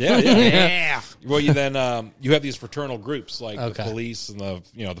Midland. Yeah. Yeah. Well, you have these fraternal groups like Okay. the police and the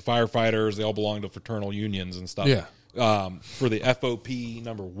the firefighters. They all belong to fraternal unions and stuff. Yeah. For the FOP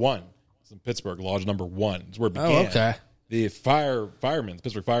number 1, it's in Pittsburgh, Lodge number 1. It's where it began. okay. The firemen,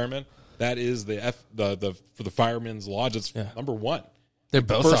 Pittsburgh firemen. That is the for the firemen's lodge. It's number 1. They're The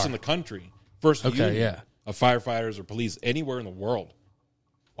both first are. in the country. First Okay, union yeah. of firefighters or police anywhere in the world.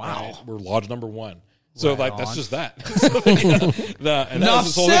 Wow. Right? We're lodge number 1. So Right that's on. just that. And that Enough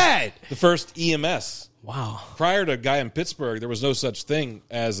was the said. The first EMS. Wow. Prior to a guy in Pittsburgh, there was no such thing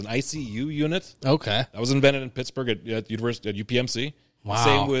as an ICU unit. Okay. That was invented in Pittsburgh at UPMC. Wow.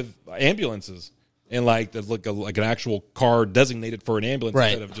 Same with ambulances and like an actual car designated for an ambulance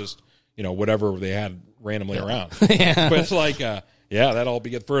Right. instead of just whatever they had randomly around. Yeah. But it's like that all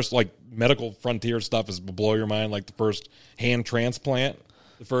began first. Like medical frontier stuff will blow your mind. Like the first hand transplant,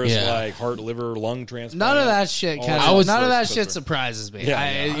 the first Yeah. heart, liver, lung transplant. None of that shit. All Kinda, that was none of first that Pittsburgh. shit surprises me. Yeah,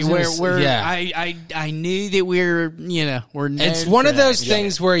 I, yeah. I was gonna we're, yeah. I knew that we're we're. It's known one for of that. those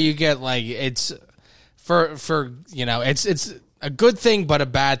things where you get it's for it's a good thing but a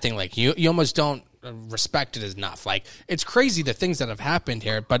bad thing. Like you almost don't respect it enough. Like it's crazy the things that have happened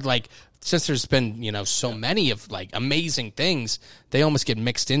here, but since there's been so many of amazing things, they almost get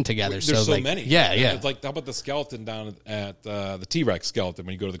mixed in together. There's so many. Yeah. It's like, how about the skeleton down at the T-Rex skeleton?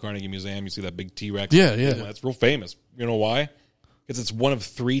 When you go to the Carnegie Museum, you see that big T-Rex. Yeah, yeah. That's real famous. You know why? Because it's one of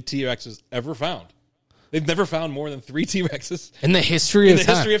 3 T-Rexes ever found. They've never found more than 3 T-Rexes In the history in of the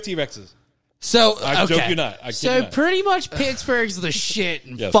time. history of T-Rexes. So I okay. joke you not. I kid you So not. pretty much Pittsburgh's the shit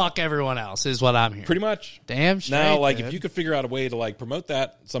and Yes. fuck everyone else is what I'm hearing. Pretty much. Damn straight. Now, dude. if you could figure out a way to promote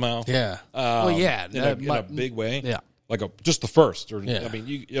that somehow, Yeah. Well, yeah, in a big way, yeah. like just the first, or Yeah.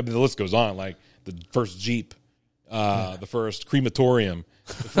 the list goes on. Like the first Jeep the first crematorium,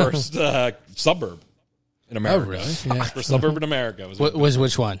 the first suburb in America. Oh, really? Yeah. First suburb in America. Was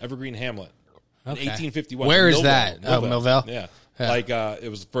which one? Evergreen Hamlet. In Okay. 1851. Where is Millville. that? Oh, Millville? Yeah. Yeah. Like, it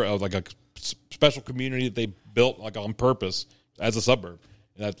was for like a special community that they built like on purpose as a suburb.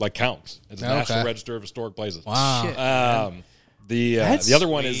 And that like counts. It's a Okay. National Register of Historic Places. Wow. The other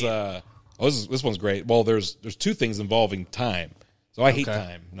one is this one's great. Well, there's two things involving time. So I hate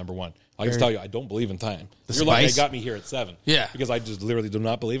time. Number one, I can tell you, I don't believe in time. You're lucky I spice? got me here at 7. Yeah. because I just literally do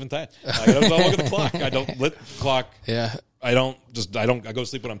not believe in time. I don't look at the clock. I don't lit the clock. Yeah. I go to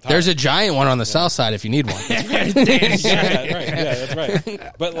sleep when I'm tired. There's a giant one on the south side if you need one. yeah, right. Yeah, that's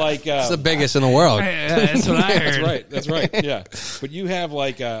right. But like, It's the biggest in the world. That's what I heard. That's right. Yeah. But you have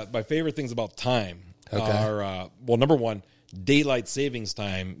like my favorite things about time are number one, daylight savings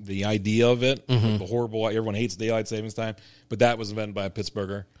time. The idea of it, the horrible. Everyone hates daylight savings time, but that was invented by a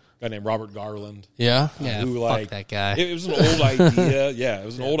Pittsburgher guy named Robert Garland. Yeah. Yeah, who fuck like that guy. It was an old idea. Yeah, it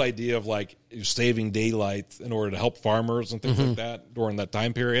was an old idea of like saving daylight in order to help farmers and things like that during that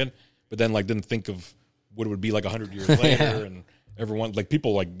time period. But then like didn't think of what it would be like 100 years later, and everyone like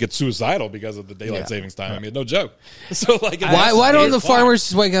people like get suicidal because of the daylight savings time. I mean, no joke. So like, Why don't the farmers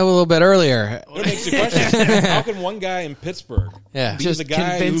just wake up a little bit earlier? What makes you question? How can one guy in Pittsburgh Yeah. be Just the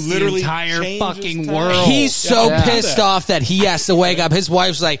guy who convince the literally entire changes fucking time? world. He's so Yeah. pissed off that he has to wake up. His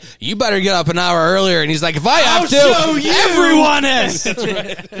wife's like, "You better get up an hour earlier," and he's like, "If I have to, show you." everyone is."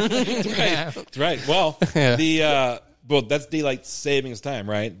 That's right. Well, Yeah. well, that's daylight savings time,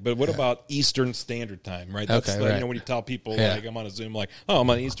 right? But what about Eastern Standard Time, right? That's Okay, the, right. you know when you tell people Yeah. like I'm on a Zoom, like, oh, I'm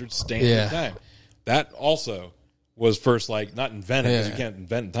on Eastern Standard Yeah. Time. That also was first like not invented because Yeah. you can't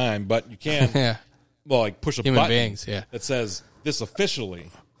invent time, but you can Yeah. well like push a Human button beings, yeah. that says this officially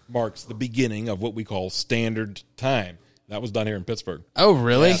marks the beginning of what we call Standard Time. That was done here in Pittsburgh. Oh,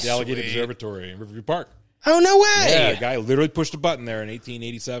 really? At the Alligator Observatory in Riverview Park. Oh, no way. Yeah, a guy literally pushed a button there in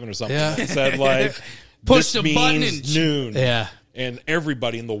 1887 or something. Yeah. It said like, Pushed this a button means and- noon. Yeah. And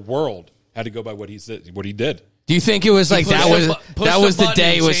everybody in the world had to go by what he said, what he did. Do you think it was like Push that the was bu- that push was the the button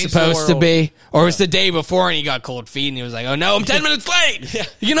day it and was change the supposed to world. be, or was the day before and he got cold feet and he was like, "Oh no, I'm 10 minutes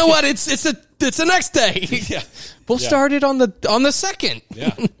late." You know what? It's the next day. Yeah. We'll start it on the second.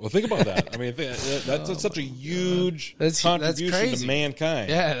 Yeah. Well, think about that. I mean, that's such a huge That's contribution to crazy. mankind.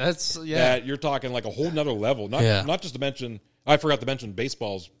 Yeah, that's That you're talking like a whole nother level. Not just to mention, I forgot to mention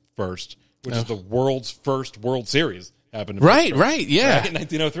baseball's first, which is the world's first World Series happened in Right, Pittsburgh. right, yeah. Back in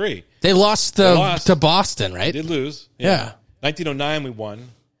 1903. They lost to Boston, right? Did lose. Yeah. 1909 we won.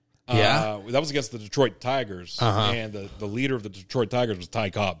 Yeah. That was against the Detroit Tigers. And the leader of the Detroit Tigers was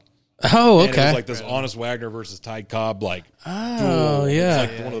Ty Cobb. Oh, And it okay. was like this Honest Wagner versus Ty Cobb like Oh, duel. yeah.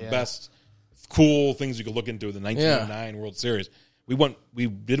 It's like one of the best cool things you could look into the 1909 World Series. We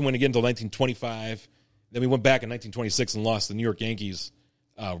didn't win again until 1925. Then we went back in 1926 and lost the New York Yankees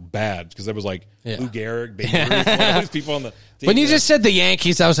bad because there was like Lou Gehrig, Babe Ruth, all these people on the team. When you just said the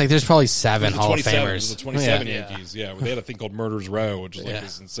Yankees, I was like, "There's probably 7 Hall of 27, it Famers." was the 27 Yeah. Yankees. Yeah, they had a thing called Murderers Row, which is like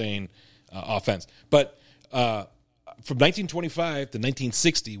this insane offense. But from 1925 to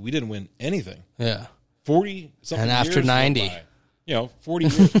 1960, we didn't win anything. Yeah. 40 something And after years 90. went by. 40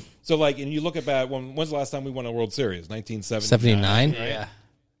 years. So like, and you look at when's the last time we won a World Series? 1979. 79?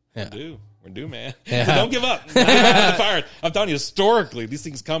 Right? We're due, man. Yeah. So don't give up. I'm telling you, historically, these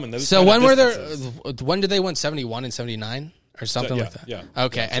things come in those. So kind when of were distances. there? When did they win? 71 and 79 or something Yeah, like that. yeah.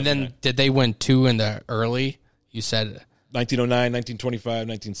 Okay, Yeah, and then 79. did they win 2 in the early? You said 1909, 1925,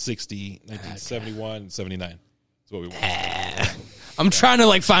 1960, 1971, 79. That's what we won. I'm trying to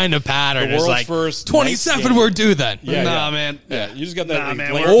like find a pattern. The It's world's like first 27 night we're game. due then. Yeah, Nah, yeah. man. Yeah, you just got that. Nah,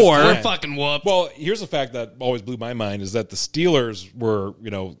 man. length We're, of we're time. fucking whooped. Well, here's a fact that always blew my mind is that the Steelers were,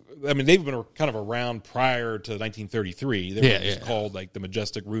 I mean, they've been kind of around prior to 1933. They were just called like the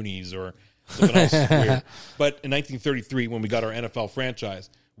Majestic Roonies or something else weird. But in 1933, when we got our NFL franchise,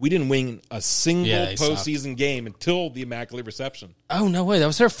 we didn't win a single they postseason game until the Immaculate Reception. Oh no way! That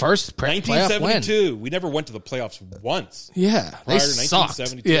was their first playoff win. 1972, we never went to the playoffs once. Yeah, Prior they to sucked.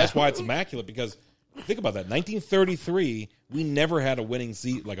 1972. Yeah. That's why it's immaculate because think about that. 1933, we never had a winning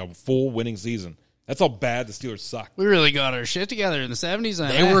like a full winning season. That's how bad the Steelers suck. We really got our shit together in the 70s.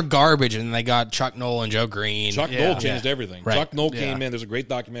 They were garbage, and they got Chuck Noll and Joe Green. Chuck Noll changed Yeah. everything. Right. Chuck Noll came in. There's a great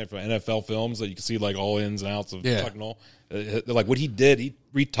documentary from NFL Films that you can see like all ins and outs of Chuck Noll. Like what he did, he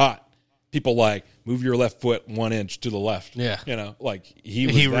retaught people like move your left foot 1 inch to the left. Yeah. Like he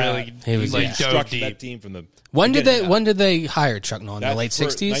was He that. really- he was, like yeah. dove structured deep. that team from the When did beginning. they hire Chuck Noll in the That late for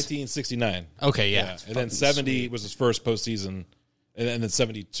 60s? 1969. Okay, yeah. And then 70 was his first postseason And then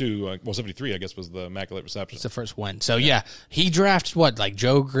 72, 73, I guess, was the Immaculate Reception. It's the first one. So, yeah, he drafted what? Like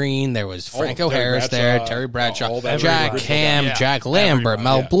Joe Green. There was Franco Terry Harris Bradshaw, there, Terry Bradshaw, all that Jack original Ham, guys. Jack Lambert, Everybody.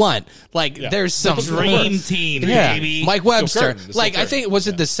 Mel Yeah. Blunt. Like, there's some Dream team, Yeah, baby. Mike Webster. Curtin, the Like, I Curtin. think, was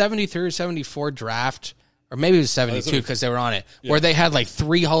it the 73 or 74 draft? Or maybe it was 72 because they were on it, where they had like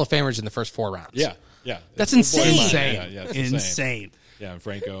 3 Hall of Famers in the first 4 rounds. Yeah. That's It blew my mind. insane. Yeah, it's Insane. Yeah, and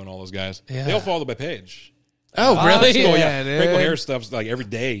Franco and all those guys. Yeah. They all follow by page. Oh, really? yeah. Oh, yeah. dude. Franco Harris stuff's like every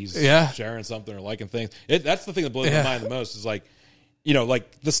day he's Yeah. sharing something or liking things. That's the thing that blows Yeah. my mind the most is like, you know,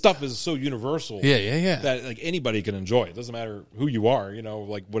 like the stuff is so universal. Yeah. That like anybody can enjoy. It doesn't matter who you are, you know,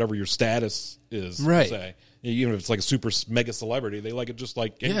 like whatever your status is. Right. Say. Even if it's like a super mega celebrity, they like it just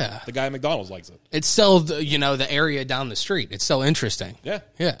like Yeah. the guy at McDonald's likes it. It's still, the area down the street. It's still interesting. Yeah.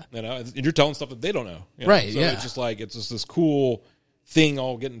 Yeah. You know, and you're telling stuff that they don't know. You know? Right, So yeah. it's just like, it's just this cool thing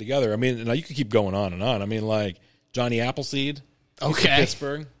all getting together. I mean, and you could keep going on and on. I mean, like Johnny Appleseed. he's from Okay.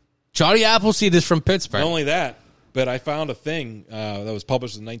 Pittsburgh. Johnny Appleseed is from Pittsburgh. Not only that, but I found a thing that was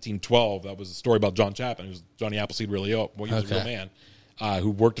published in 1912. That was a story about John Chapman, who's Johnny Appleseed really old. Well, he was a real man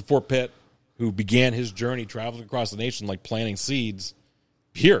who worked at Fort Pitt, who began his journey traveling across the nation, like planting seeds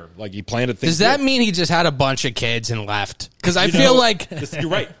here. Like he planted things. Does that here. mean he just had a bunch of kids and left? Because I You feel know, like you're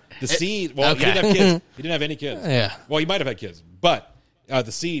right. The seed. Well, Okay. he didn't have kids. He didn't have any kids. Yeah. Well, he might have had kids, but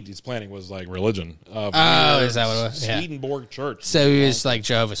the seed he's planting was like religion. Oh, is that what it was? Yeah. Swedenborg Church. so he was like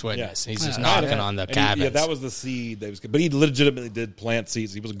Jehovah's Witness. He's just knocking on the And cabins. yeah, that was the seed that was. But he legitimately did plant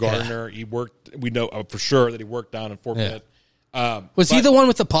seeds. He was a gardener. He worked. We know for sure that he worked down in Fort Yeah. Pitt. Was he the one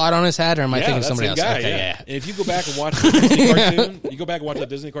with the pot on his head, or am I thinking of that's somebody the else? guy, Okay, yeah. And if you go back and watch the Disney cartoon, you go back and watch that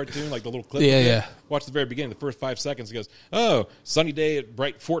Disney cartoon, like the little clip. Yeah, of it, yeah. Watch the very beginning, the first 5 seconds. He goes, "Oh, sunny day at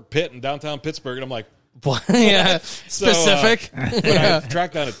bright Fort Pitt in downtown Pittsburgh," and I'm like, yeah, So, specific. but I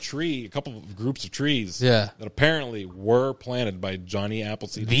tracked down a couple of groups of trees, Yeah. that apparently were planted by Johnny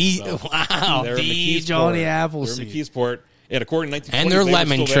Appleseed. himself. Wow, They're in the McKeesport. Johnny They're Appleseed. in McKeesport, and according to 1920s, and they're they were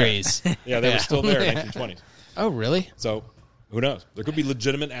lemon still there. trees. Yeah, they Yeah. were still there in 1920s. Oh, really? So who knows? There could be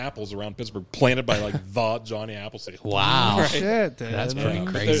legitimate apples around Pittsburgh planted by like the Johnny Appleseed. Wow, Shit, dude. that's pretty But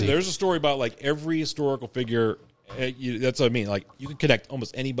crazy. there's a story about like every historical figure. That's what I mean. Like you can connect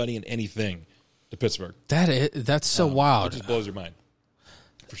almost anybody and anything to Pittsburgh. That's so It wild. just blows your mind,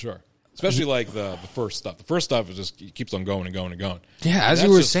 for sure. Especially like the first stuff. The first stuff is just it keeps on going and going and going. Yeah, as And you that's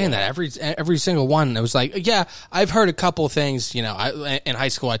were just saying like- that, every single one, it was like, yeah, I've heard a couple of things. You know, in high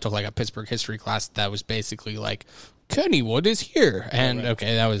school, I took like a Pittsburgh history class that was basically like, Kennywood is here, and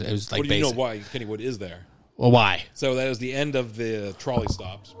okay, it was like What do you know basic. why Kennywood is there? Well, why? So that was the end of the trolley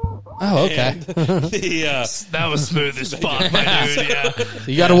stops. Oh, okay. That was smooth as fuck, my dude. Yeah.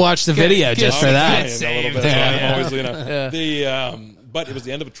 You got to watch the video just for I'm that. Italian a little bit, so I'm always, you know, but it was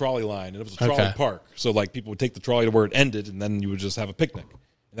the end of a trolley line, and it was a trolley Okay. park. So like people would take the trolley to where it ended, and then you would just have a picnic.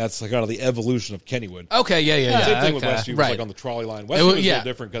 And that's like kind of the evolution of Kennywood. Okay, yeah. Same thing with okay. Westview. It was Right. like on the trolley line. It Westview was- was a yeah. little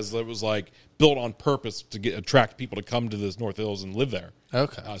different because it was like built on purpose to attract people to come to this North Hills and live there.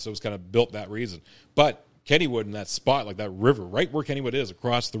 Okay. So it was kind of built that reason. But Kennywood in that spot, like that river, right where Kennywood is,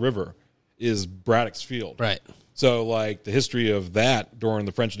 across the river, is Braddock's Field. Right. So like the history of that during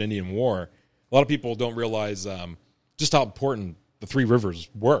the French and Indian War, a lot of people don't realize just how important the three rivers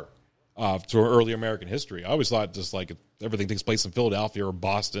were to early American history. I always thought just like everything takes place in Philadelphia or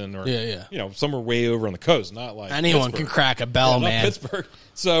Boston or Yeah. you know somewhere way over on the coast, not like Anyone Pittsburgh. can crack a bell, Yeah, not man. Pittsburgh.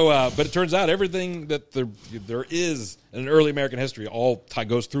 So, but it turns out everything that there is in early American history all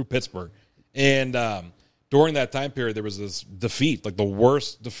goes through Pittsburgh. And during that time period, there was this defeat, like the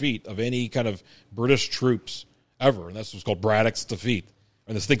worst defeat of any kind of British troops ever, and that's what's called Braddock's defeat.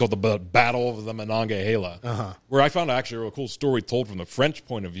 And this thing called the Battle of the Monongahela, where I found actually a real cool story told from the French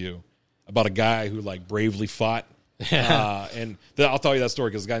point of view about a guy who like bravely fought. And I'll tell you that story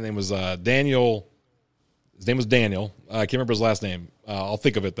because the guy's name was Daniel. His name was Daniel. I can't remember his last name. I'll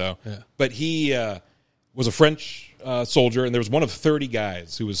think of it though. Yeah. But he was a French soldier, and there was one of 30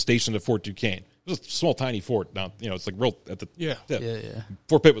 guys who was stationed at Fort Duquesne. It was a small, tiny fort. Now, you know, it's like real at the tip. Yeah.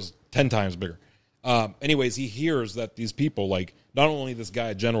 Fort Pitt was 10 times bigger. Anyways, he hears that these people, like not only this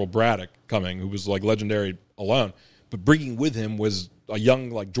guy General Braddock coming, who was like legendary alone, but bringing with him was a young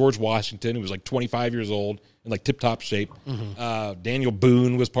like George Washington, who was like 25 years old in like tip top shape. Daniel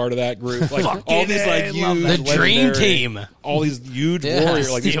Boone was part of that group. Like all these like huge, The dream legendary- team. all these huge Yeah,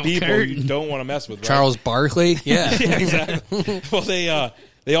 warriors, like these Steel people Curtain. you don't want to mess with. Right? Charles Barkley. Yeah. Yeah, exactly. Well,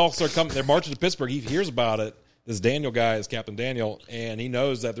 they all start coming. They're marching to Pittsburgh. He hears about it. This Daniel guy is Captain Daniel, and he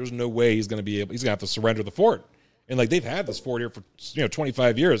knows that there's no way he's going to be able. He's going to have to surrender the fort. And like they've had this fort here for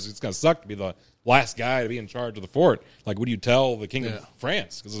 25 years. It's going to suck to be the last guy to be in charge of the fort. Like, what do you tell the king of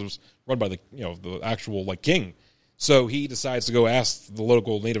France? Because it was run by the the actual like king. So he decides to go ask the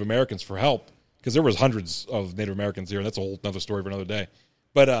local Native Americans for help because there was hundreds of Native Americans here. And that's a whole other story for another day.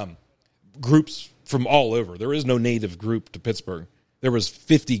 But groups from all over. There is no native group to Pittsburgh. There was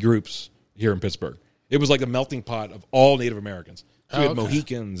 50 groups here in Pittsburgh. It was like a melting pot of all Native Americans. So you had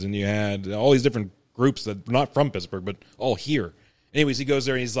Mohicans and you had all these different groups that were not from Pittsburgh, but all here. Anyways, he goes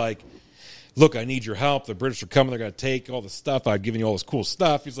there and he's like, look, I need your help. The British are coming. They're going to take all the stuff. I've given you all this cool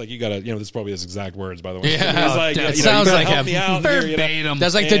stuff. He's like, you got to, this is probably his exact words, by the way. Yeah. He's like, It you sounds gotta like help him. me out here, Verbatim.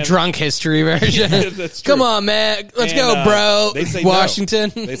 That's like the drunk history version. That's true. Come on, man. Let's And, go, bro. They say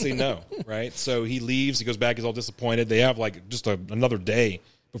Washington. No. They say no, right? So he leaves. He goes back. He's all disappointed. They have like just another day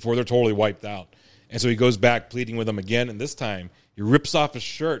before they're totally wiped out. And so he goes back pleading with them again. And this time he rips off his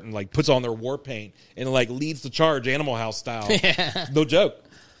shirt and like puts on their war paint and like leads the charge Animal House style. Yeah. No joke.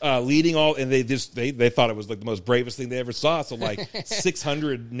 Leading all, and they thought it was like the most bravest thing they ever saw. So like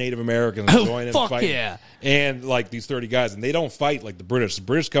 600 Native Americans join in fighting, yeah. and like these 30 guys, and they don't fight like the British. The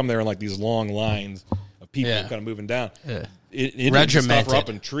British come there in like these long lines of people kind of moving down. Indians and stuff are up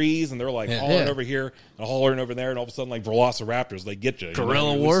in trees, and they're like hollering over here and hollering over there, and all of a sudden like velociraptors, they get you.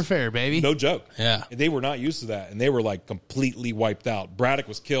 Guerrilla warfare, baby. No joke. Yeah. And they were not used to that, and they were like completely wiped out. Braddock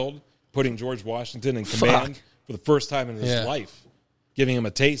was killed, putting George Washington in command for the first time in his life. Giving him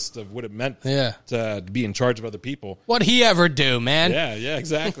a taste of what it meant to be in charge of other people. What'd he ever do, man? Yeah,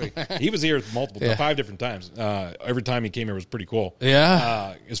 exactly. He was here 5 different times. Every time he came here was pretty cool.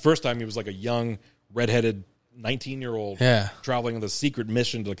 Yeah. His first time, he was like a young, redheaded 19-year-old traveling on the secret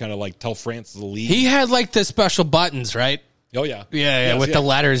mission to kind of like tell France to leave. He had like the special buttons, right? Oh, yeah. Yeah, with the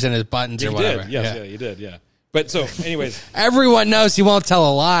letters in his buttons or whatever. He did, yeah. But so, anyways. Everyone knows he won't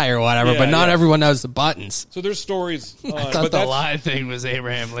tell a lie or whatever, but not everyone knows the buttons. So there's stories. I thought the lie thing was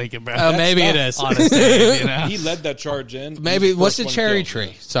Abraham Lincoln, bro. Oh, maybe it is. Honestly, He led that charge in. Maybe, what's the cherry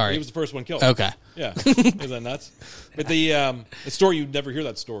tree? Sorry. He was the first one killed. Okay. Yeah. Isn't that nuts? But the story, you'd never hear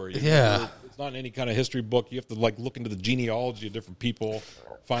that story. Yeah. It's not in any kind of history book. You have to like look into the genealogy of different people,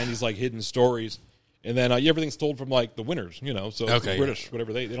 find these like hidden stories. And then everything's told from like the winners, so the British,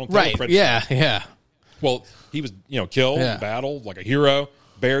 whatever, they don't tell French. Yeah. Well, he was, killed in battle, like a hero,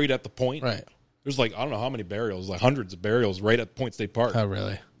 buried at the point. Right. There's like, I don't know how many burials, like hundreds of burials right at Point State Park. Oh,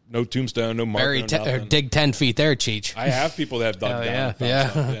 really? No tombstone, no marker, no nothing. Or dig 10 feet there, Cheech. I have people that have dug down.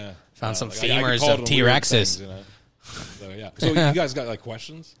 Found some I femurs call of them weird T-Rexes. things, So, yeah. So you guys got like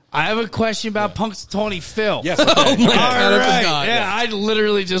questions? I have a question about Punxsutawney Phil. Yes. Okay. Oh, my God. All I right. forgot. Yeah, I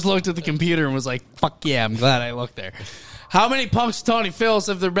literally just looked at the computer and was like, fuck yeah, I'm glad I looked there. How many Punxsutawney Phils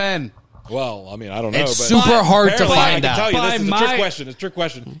have there been? Well, I mean, I don't know. It's but super hard to apparently, find I can out. tell you, this is a By trick my- question. It's a trick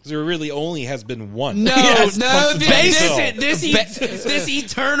question because there really only has been one. No, Punxsutawney Phil. this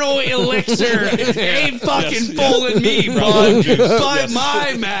eternal elixir ain't fucking fooling me, bro. By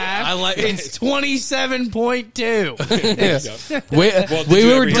my math, it's 27.2. We you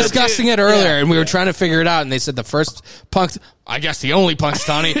were ever hear- discussing it earlier, and we were trying to figure it out, and they said the first I guess the only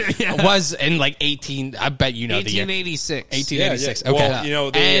Punxsutawney was in like 18. I bet you know the year. 1886. 1886. Yeah. Okay. Well,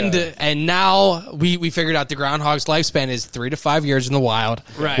 they, and now we figured out the groundhog's lifespan is 3 to 5 years in the wild.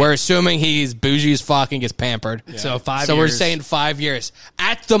 Right. We're assuming he's bougie as fuck and gets pampered. So 5 So years. we're saying 5 years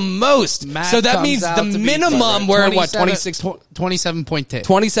at the most. Math so that comes means out the to be minimum we're at what 26. 27.2.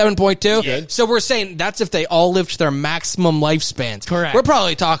 27.2? Yeah. So we're saying that's if they all lived to their maximum lifespans. Correct. We're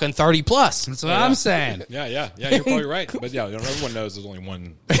probably talking 30 plus. That's what I'm saying. Yeah, you're probably right. But yeah, everyone knows there's only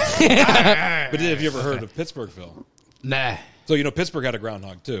one. But have you ever heard of Pittsburgh, Phil? Nah. So, Pittsburgh had a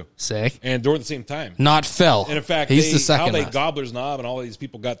groundhog, too. Sick. And during the same time. Not Phil. And in fact, he's the second. how Gobbler's Knob and all of these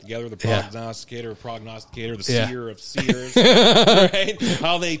people got together, the prognosticator, the Yeah. seer of seers, right?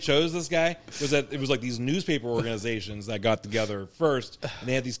 How they chose this guy was that it was like these newspaper organizations that got together first, and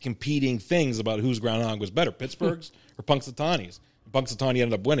they had these competing things about whose groundhog was better, Pittsburgh's or Punxsutawney's. Punxsutawney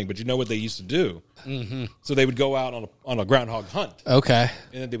ended up winning, but you know what they used to do? Mm-hmm. So they would go out on a groundhog hunt. Okay.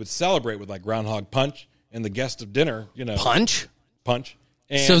 And then they would celebrate with like groundhog punch and the guest of dinner, Punch?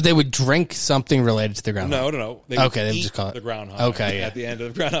 And So they would drink something related to the groundhog? No. They would they would eat just call it the groundhog. Okay, yeah. At the end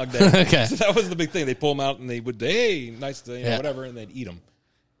of the groundhog day. Okay. So that was the big thing. They pull them out and they would, hey, nice to, whatever, and they'd eat them.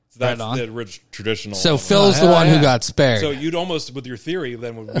 So that's Right on. the rich traditional. So Phil's the one who got spared. So you'd almost, with your theory,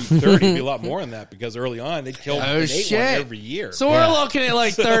 then would be 30, be a lot more than that because early on they'd kill Oh, and ate shit. one every year. So we're looking at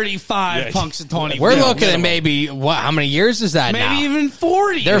like 35 Yeah. Punxsutawney We're Phil. looking at maybe, how many years is that maybe now? even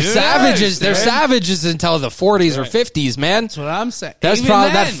 40. They're Who savages. knows, They're dude? savages until the 40s or 50s, man. That's what I'm saying. That's Even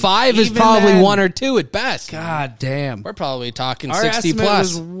probably then, that 5 is even probably then. 1 or 2 at best. God damn. We're probably talking Our 60 estimate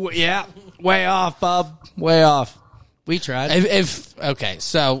plus. was way off, bub. Way off. We tried. Okay,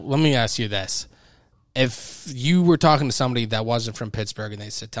 so let me ask you this: if you were talking to somebody that wasn't from Pittsburgh and they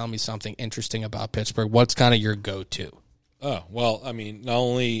said, tell me something interesting about Pittsburgh, what's kind of your go-to? Oh, well, I mean, not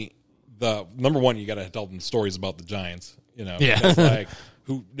only the number one, you got to tell them stories about the Giants. Yeah. That's like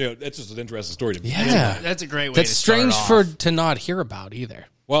it's just an interesting story to me. Yeah. That's a great way That's to strange start to not hear about either.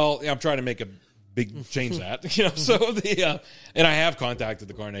 Well, I'm trying to make a big change that, so and I have contacted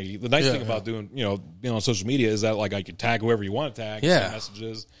the Carnegie. The nice thing about doing, on social media is that like I can tag whoever you want to tag, send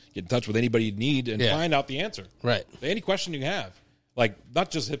messages, get in touch with anybody you need and find out the answer. Right. Any question you have, like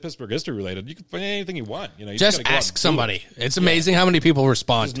not just Pittsburgh history related, you can find anything you want. You just ask somebody. It's amazing how many people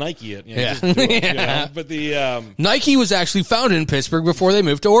respond. Just Nike it. Just do it, But the Nike was actually founded in Pittsburgh before they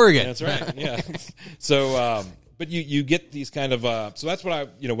moved to Oregon. That's right. Yeah. So, but you get these kind of so that's what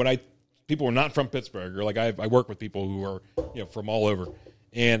when people are not from Pittsburgh, or like I work with people who are from all over,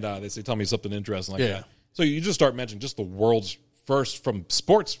 and they say, tell me something interesting like that. So you just start mentioning just the world's first from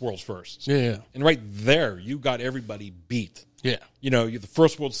sports world's first. Yeah. And right there, you got everybody beat. Yeah. You're the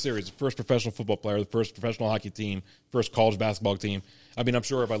first World Series, the first professional football player, the first professional hockey team, first college basketball team. I mean, I'm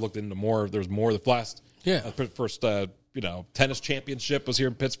sure if I looked into more, there's more. The last first tennis championship was here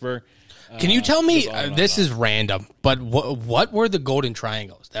in Pittsburgh. Can you tell me, this is random, but what were the Golden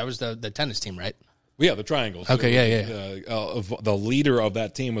Triangles? That was the tennis team, right? Well, yeah, the Triangles. Okay, the leader of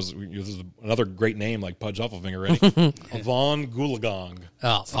that team was another great name like Pudge Hufflefinger, ready? Yvonne Goolagong.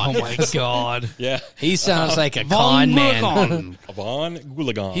 Oh my God. Yeah. He sounds like a con man. Yvonne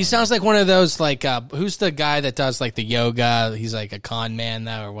Goolagong. He sounds like one of those, like, who's the guy that does, like, the yoga? He's like a con man,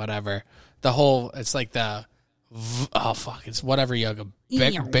 though, or whatever. It's like the... it's whatever yoga,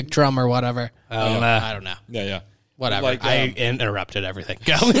 big drum or whatever. I don't know. Yeah. Whatever. Like, I interrupted everything.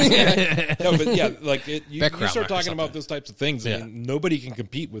 Go. No, but yeah, like you start talking about those types of things, and nobody can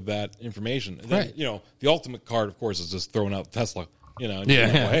compete with that information. And then, Right. The ultimate card, of course, is just throwing out Tesla.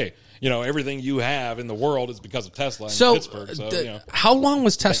 Hey, everything you have in the world is because of Tesla in Pittsburgh. So, how long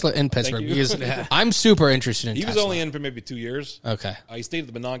was Tesla in Pittsburgh? Because I'm super interested in Tesla. He was only in for maybe 2 years. Okay. He stayed at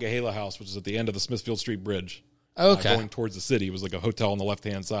the Monongahela House, which is at the end of the Smithfield Street Bridge. Okay. Going towards the city. It was like a hotel on the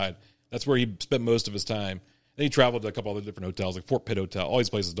left-hand side. That's where he spent most of his time. Then he traveled to a couple other different hotels, like Fort Pitt Hotel. All these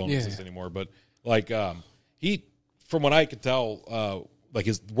places don't exist anymore. But like he, from what I could tell,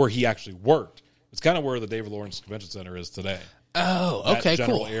 where he actually worked, it's kind of where the David Lawrence Convention Center is today. Oh, okay, that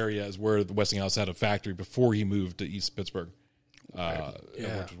general cool. area is where the Westinghouse had a factory before he moved to East Pittsburgh, which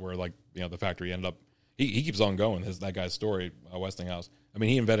is where the factory ended up. He keeps on going. That guy's story, Westinghouse. I mean,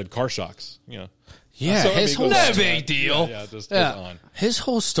 he invented car shocks. Yeah, his whole no big deal. Just on. His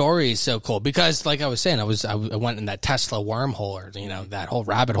whole story is so cool because, like I was saying, I went in that Tesla wormhole, or that whole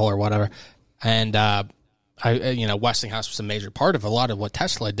rabbit hole or whatever, and Westinghouse was a major part of a lot of what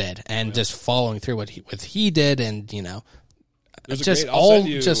Tesla did, and just following through what he did, and just all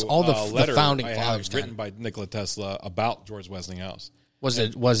the founding fathers written by Nikola Tesla about George Westinghouse. Was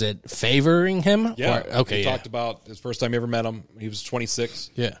it favoring him? Yeah. He talked about his first time he ever met him. He was 26.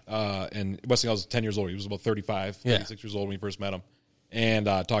 Yeah. And Westinghouse was 10 years old. He was about 36 years old when he first met him. And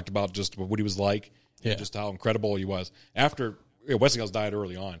talked about just what he was like, and just how incredible he was. After Westinghouse died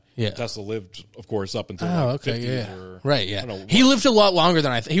early on. Yeah. Tesla lived, of course, up until 50s. Or, right, yeah. He lived a lot longer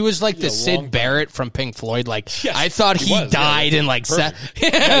than I thought. He was like the Sid Barrett from Pink Floyd. Like, I thought he died in like...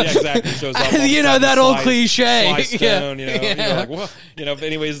 yeah, exactly. Shows up that old cliche. Stone, like, well,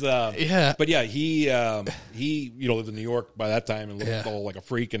 anyways, But yeah, he lived in New York by that time and looked all like a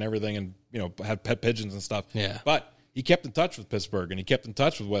freak and everything, and, had pet pigeons and stuff. Yeah. But he kept in touch with Pittsburgh, and he kept in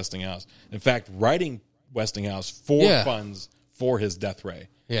touch with Westinghouse. In fact, writing Westinghouse for funds for his death ray.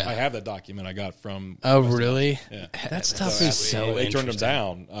 Yeah. I have that document I got from. Oh, really? Yeah. That stuff is so They turned him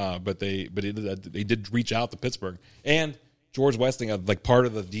down, but they did reach out to Pittsburgh. And George Westinghouse, like part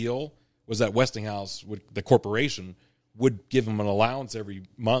of the deal was that Westinghouse, the corporation, would give him an allowance every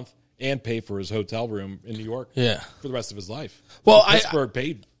month and pay for his hotel room in New York for the rest of his life. Well, Pittsburgh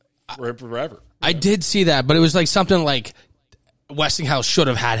paid for him forever. I did see that, but it was like something like Westinghouse should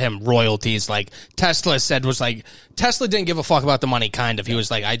have had him royalties. Like Tesla said was like, Tesla didn't give a fuck about the money, kind of. He was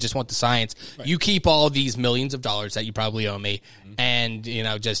like, I just want the science. Right. You keep all these millions of dollars that you probably owe me, and,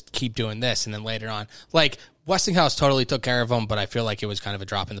 just keep doing this. And then later on, like, Westinghouse totally took care of him, but I feel like it was kind of a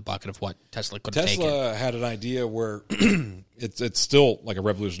drop in the bucket of what Tesla could have taken. Tesla had an idea where it's still like a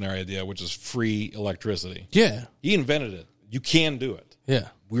revolutionary idea, which is free electricity. Yeah. He invented it. You can do it. Yeah.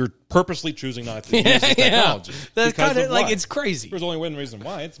 We're purposely choosing not to use this technology. That's kind of like, it's crazy. There's only one reason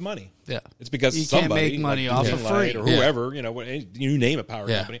why. It's money. Yeah. It's because you somebody can't make money off of free. Or whoever, you name a power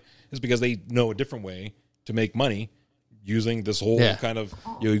company, it's because they know a different way to make money using this whole kind of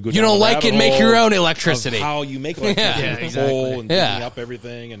you go You down don't the like rabbit it, make your hole own electricity. of how you make electricity Yeah, with exactly. coal and Yeah. digging up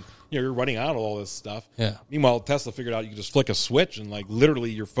everything, and you're running out of all this stuff. Yeah. Meanwhile, Tesla figured out you could just flick a switch and like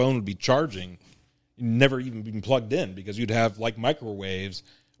literally your phone would be charging, never even been plugged in, because you'd have like microwaves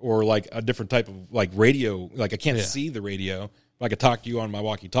or like a different type of like radio. Like I can't see the radio, but I could talk to you on my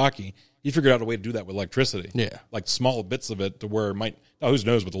walkie-talkie. You figured out a way to do that with electricity. Yeah. Like small bits of it to where it might, who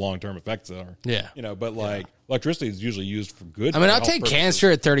knows what the long-term effects are. Yeah. But like electricity is usually used for good. I mean, for I'll health take purposes.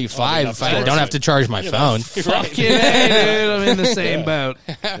 cancer at 35 if I Right. don't have to charge my phone. Fucking hey, dude, I'm in the same boat.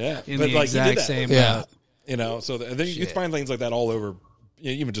 Yeah. In But the like exact you did that. same Yeah. boat. So and then you find things like that all over,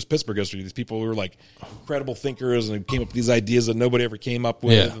 even just Pittsburgh history. These people who were like incredible thinkers and came up with these ideas that nobody ever came up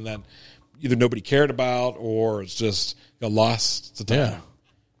with, Yeah. and that either nobody cared about or it's just got lost to time.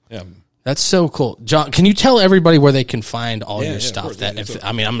 Yeah. That's so cool. John, can you tell everybody where they can find all your of stuff? course. That Yeah, if, so-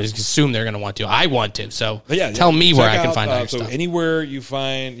 I mean, I'm going to assume they're going to want to. I want to. So But tell me where check I can out, find all your so stuff. anywhere you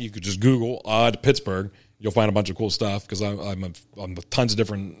could just Google Odd Pittsburgh. You'll find a bunch of cool stuff because I'm with tons of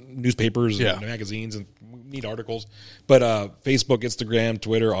different newspapers and magazines and neat articles. But Facebook, Instagram,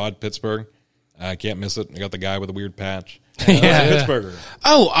 Twitter, Odd Pittsburgh. I can't miss it. I got the guy with the weird patch. Pittsburgher.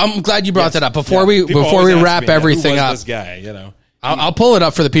 Oh, I'm glad you brought that up. Before we People before always we ask wrap me, everything who was up, this guy, I'll pull it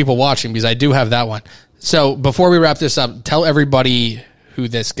up for the people watching because I do have that one. So before we wrap this up, tell everybody who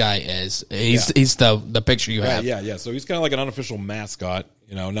this guy is. He's the picture you have. Yeah. So he's kind of like an unofficial mascot.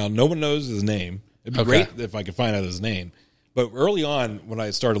 Now no one knows his name. It'd be Okay. great if I could find out his name. But early on, when I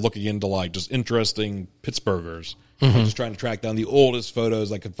started looking into like just interesting Pittsburghers, I was just trying to track down the oldest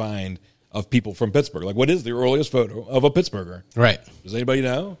photos I could find of people from Pittsburgh. Like, what is the earliest photo of a Pittsburgher? Right. Does anybody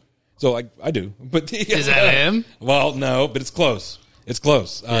know? So I do. But Is that him? Well, no, but it's close. It's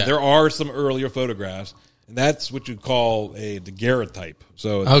close. There are some earlier photographs, and that's what you call a daguerreotype.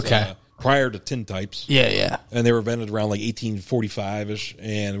 So it's, prior to tintypes. Yeah. And they were invented around like 1845-ish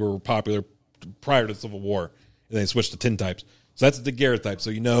and were popular prior to the Civil War. And they switched to tintypes. So that's a daguerreotype. So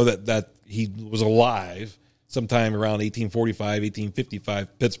you know that he was alive sometime around 1845,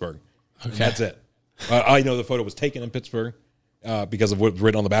 1855, Pittsburgh. Okay. And that's it. I know the photo was taken in Pittsburgh because of what was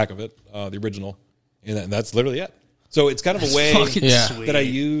written on the back of it, the original. And that's literally it. So it's kind of a way that I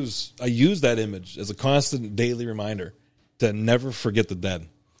use that image as a constant daily reminder to never forget the dead.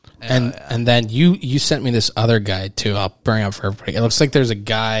 And then you sent me this other guy too. I'll bring up for everybody. It looks like there's a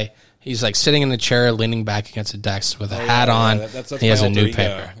guy. He's like sitting in the chair, leaning back against a desk with a hat on. That's he has my a alter ego.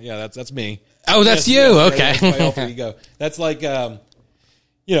 newspaper. Yeah, that's me. Oh, that's you. Okay. That's my alter ego. That's like,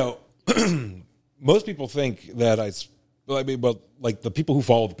 most people think that like the people who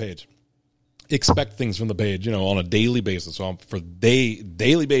follow the page expect things from the page, on a daily basis. So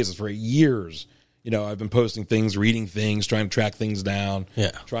daily basis for years, I've been posting things, reading things, trying to track things down,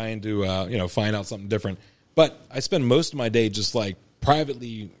 trying to, find out something different. But I spend most of my day just like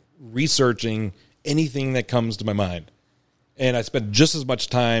privately researching anything that comes to my mind. And I spend just as much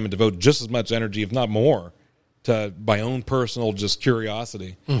time and devote just as much energy, if not more, to my own personal just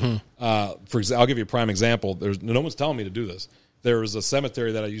curiosity. For example, I'll give you a prime example. No one's telling me to do this. There was a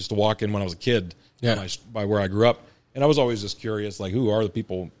cemetery that I used to walk in when I was a kid by where I grew up. And I was always just curious, like, who are the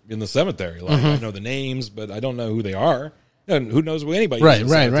people in the cemetery? Like, I know the names, but I don't know who they are. And who knows who anybody is in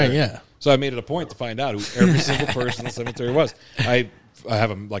the cemetery. Yeah. So I made it a point to find out who every single person in the cemetery was. I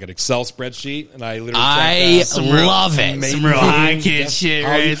have an Excel spreadsheet, and I literally love it. Some real high kid shit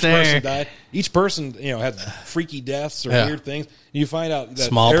right there. Died. Each person, had freaky deaths or weird things. You find out that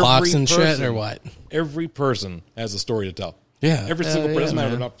smallpox and shit, or what? Every person has a story to tell. Yeah, every single person. Doesn't matter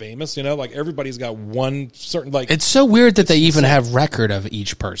if they're not famous. Like everybody's got one certain like. It's so weird that they even have record of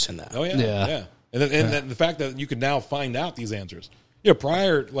each person now. Oh yeah. And then the fact that you can now find out these answers.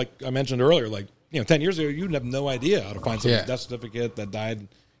 Prior, like I mentioned earlier, 10 years ago, you'd have no idea how to find someone's death certificate that died,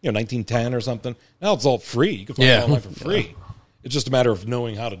 1910 or something. Now it's all free. You can find it online for free. It's just a matter of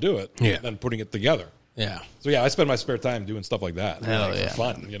knowing how to do it and putting it together. Yeah. So I spend my spare time doing stuff like that. For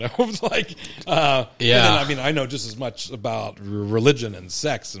fun, It's like, then, I know just as much about religion and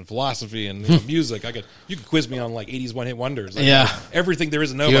sex and philosophy and music. You could quiz me on 80s one hit wonders. Everything there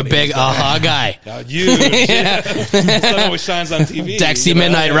is to know. You're a big guy. Huge. The sun always shines on TV. Dexy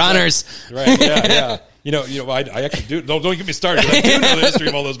Midnight Runners. Right. Yeah. I actually do. Don't get me started. I do know the history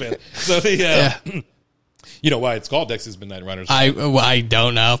of all those bands. So you know why it's called Dexy's Midnight Runners? I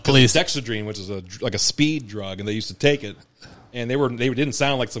don't know. Please. Dexedrine, which is a speed drug, and they used to take it, and they didn't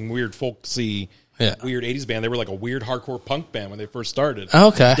sound like some weird folksy weird 80s band. They were like a weird hardcore punk band when they first started.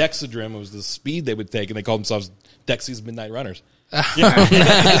 Okay. Dexedrine was the speed they would take, and they called themselves Dexy's Midnight Runners. That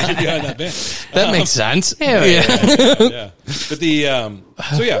makes sense. Yeah. But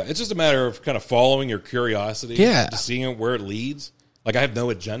so it's just a matter of kind of following your curiosity, just seeing it where it leads. Like, I have no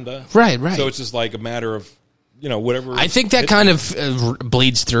agenda, right. So it's just like a matter of whatever. I think that kind of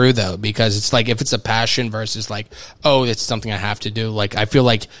bleeds through though, because it's like if it's a passion versus like, oh, it's something I have to do. Like, I feel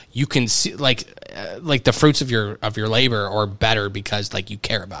like you can see like the fruits of your labor are better because like you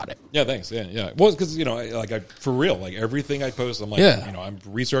care about it. Yeah, thanks. Yeah. Well, because for real, like everything I post, I'm like, I'm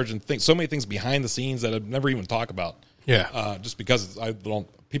researching things, so many things behind the scenes that I never even talk about. Yeah. Just because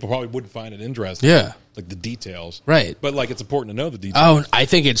people probably wouldn't find it interesting. Yeah. Like the details. Right. But like, it's important to know the details. Oh, I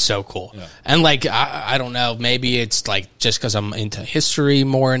think it's so cool. Yeah. And like, I don't know, maybe it's like just because I'm into history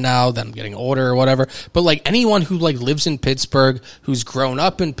more now that I'm getting older or whatever. But like anyone who like lives in Pittsburgh, who's grown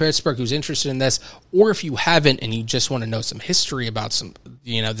up in Pittsburgh, who's interested in this, or if you haven't and you just want to know some history about some,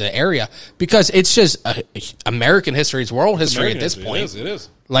 the area, because it's just American history, it's world history at this point. It is.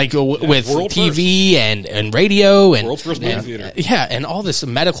 Like with TV and radio and world's first movie theater. Yeah, and all this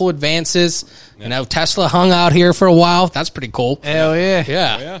medical advances. Tesla hung out here for a while. That's pretty cool. Hell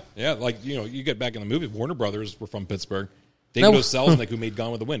yeah. Yeah. Like, you get back in the movie, Warner Brothers were from Pittsburgh. David O. Selznick, who made Gone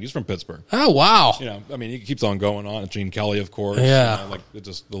with the Wind, he's from Pittsburgh. Oh, wow. I mean, it keeps on going on. Gene Kelly, of course. Yeah. Like, it's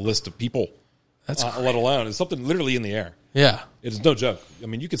just the list of people. That's let alone, it's something literally in the air. Yeah. It's no joke. I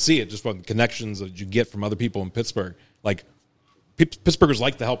mean, you could see it just from the connections that you get from other people in Pittsburgh. Like, Pittsburghers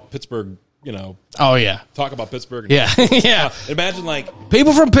like to help Pittsburgh, Oh, yeah. talk about Pittsburgh. Yeah. Yeah. Imagine, like...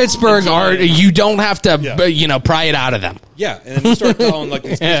 People from Pittsburgh you don't have to, pry it out of them. Yeah, and then you start calling, like,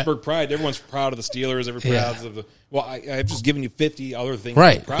 this Pittsburgh pride. Everyone's proud of the Steelers. Everyone's proud of the... Well, I've just given you 50 other things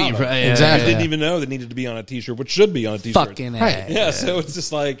to be proud of. Exactly. I didn't even know that needed to be on a T-shirt, which should be on a T-shirt. Fucking right. Yeah, so it's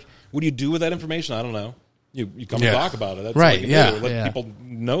just like, what do you do with that information? I don't know. You come and talk about it. That's right, what you do. Let people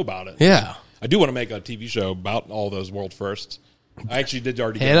know about it. Yeah. I do want to make a TV show about all those world firsts. I actually did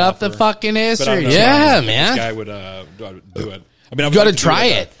already hit up the fucking history. Yeah, man. This guy would do it. I mean, you got to try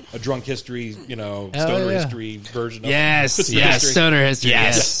it. A drunk history, stoner history version. Yes, stoner history.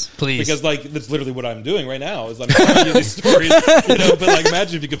 Yes, please. Because that's literally what I'm doing right now. Is I'm telling you these stories. But like,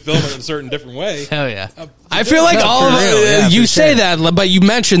 imagine if you could film it in a certain different way. Hell yeah. I feel like all of it. You say that, but you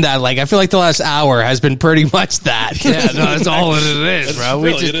mentioned that. Like, I feel like the last hour has been pretty much that. Yeah, no, that's all it is, bro.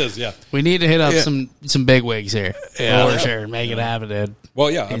 It is. Yeah. We need to hit up some big wigs here for sure. Make it happen, dude. Well,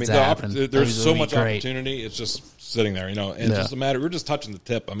 yeah. I mean, there's so much opportunity. It's just sitting there, and it's just a matter. We're just touching the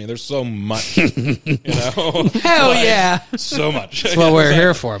tip. I mean, there's so much, Hell yeah, so much. That's what we're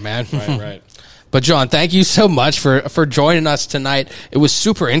here for, man. Right. But John, thank you so much for joining us tonight. It was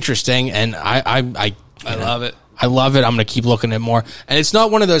super interesting, and I love it. I love it. I'm going to keep looking at more. And it's not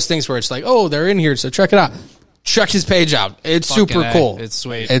one of those things where it's like, oh, they're in here, so check it out. Check his page out. It's super cool. It's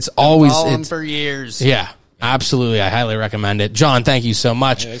sweet. It's always for years. Yeah, absolutely. I highly recommend it. John, thank you so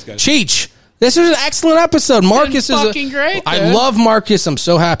much. Yeah, Cheech, this was an excellent episode. Marcus is fucking great. I love Marcus. I'm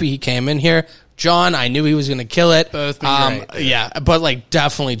so happy he came in here. John, I knew he was going to kill it. Both been great. Yeah, but like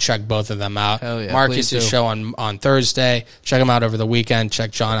definitely check both of them out. Hell yeah, Marcus's show on Thursday. Check him out over the weekend.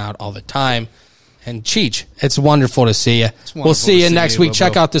 Check John out all the time. And Cheech, it's wonderful to see you. We'll see you next week.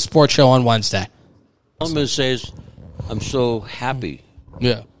 Check out the sports show on Wednesday. All I'm going to say is I'm so happy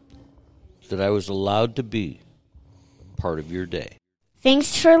that I was allowed to be part of your day.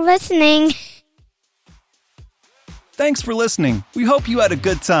 Thanks for listening. Thanks for listening. We hope you had a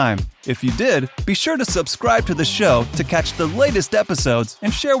good time. If you did, be sure to subscribe to the show to catch the latest episodes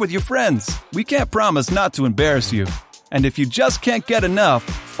and share with your friends. We can't promise not to embarrass you. And if you just can't get enough,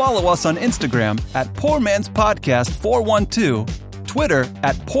 follow us on Instagram at Poor Man's Podcast 412, Twitter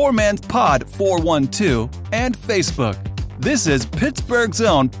at Poor Man's Pod 412, and Facebook. This is Pittsburgh's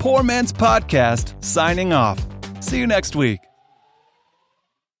own Poor Man's Podcast signing off. See you next week.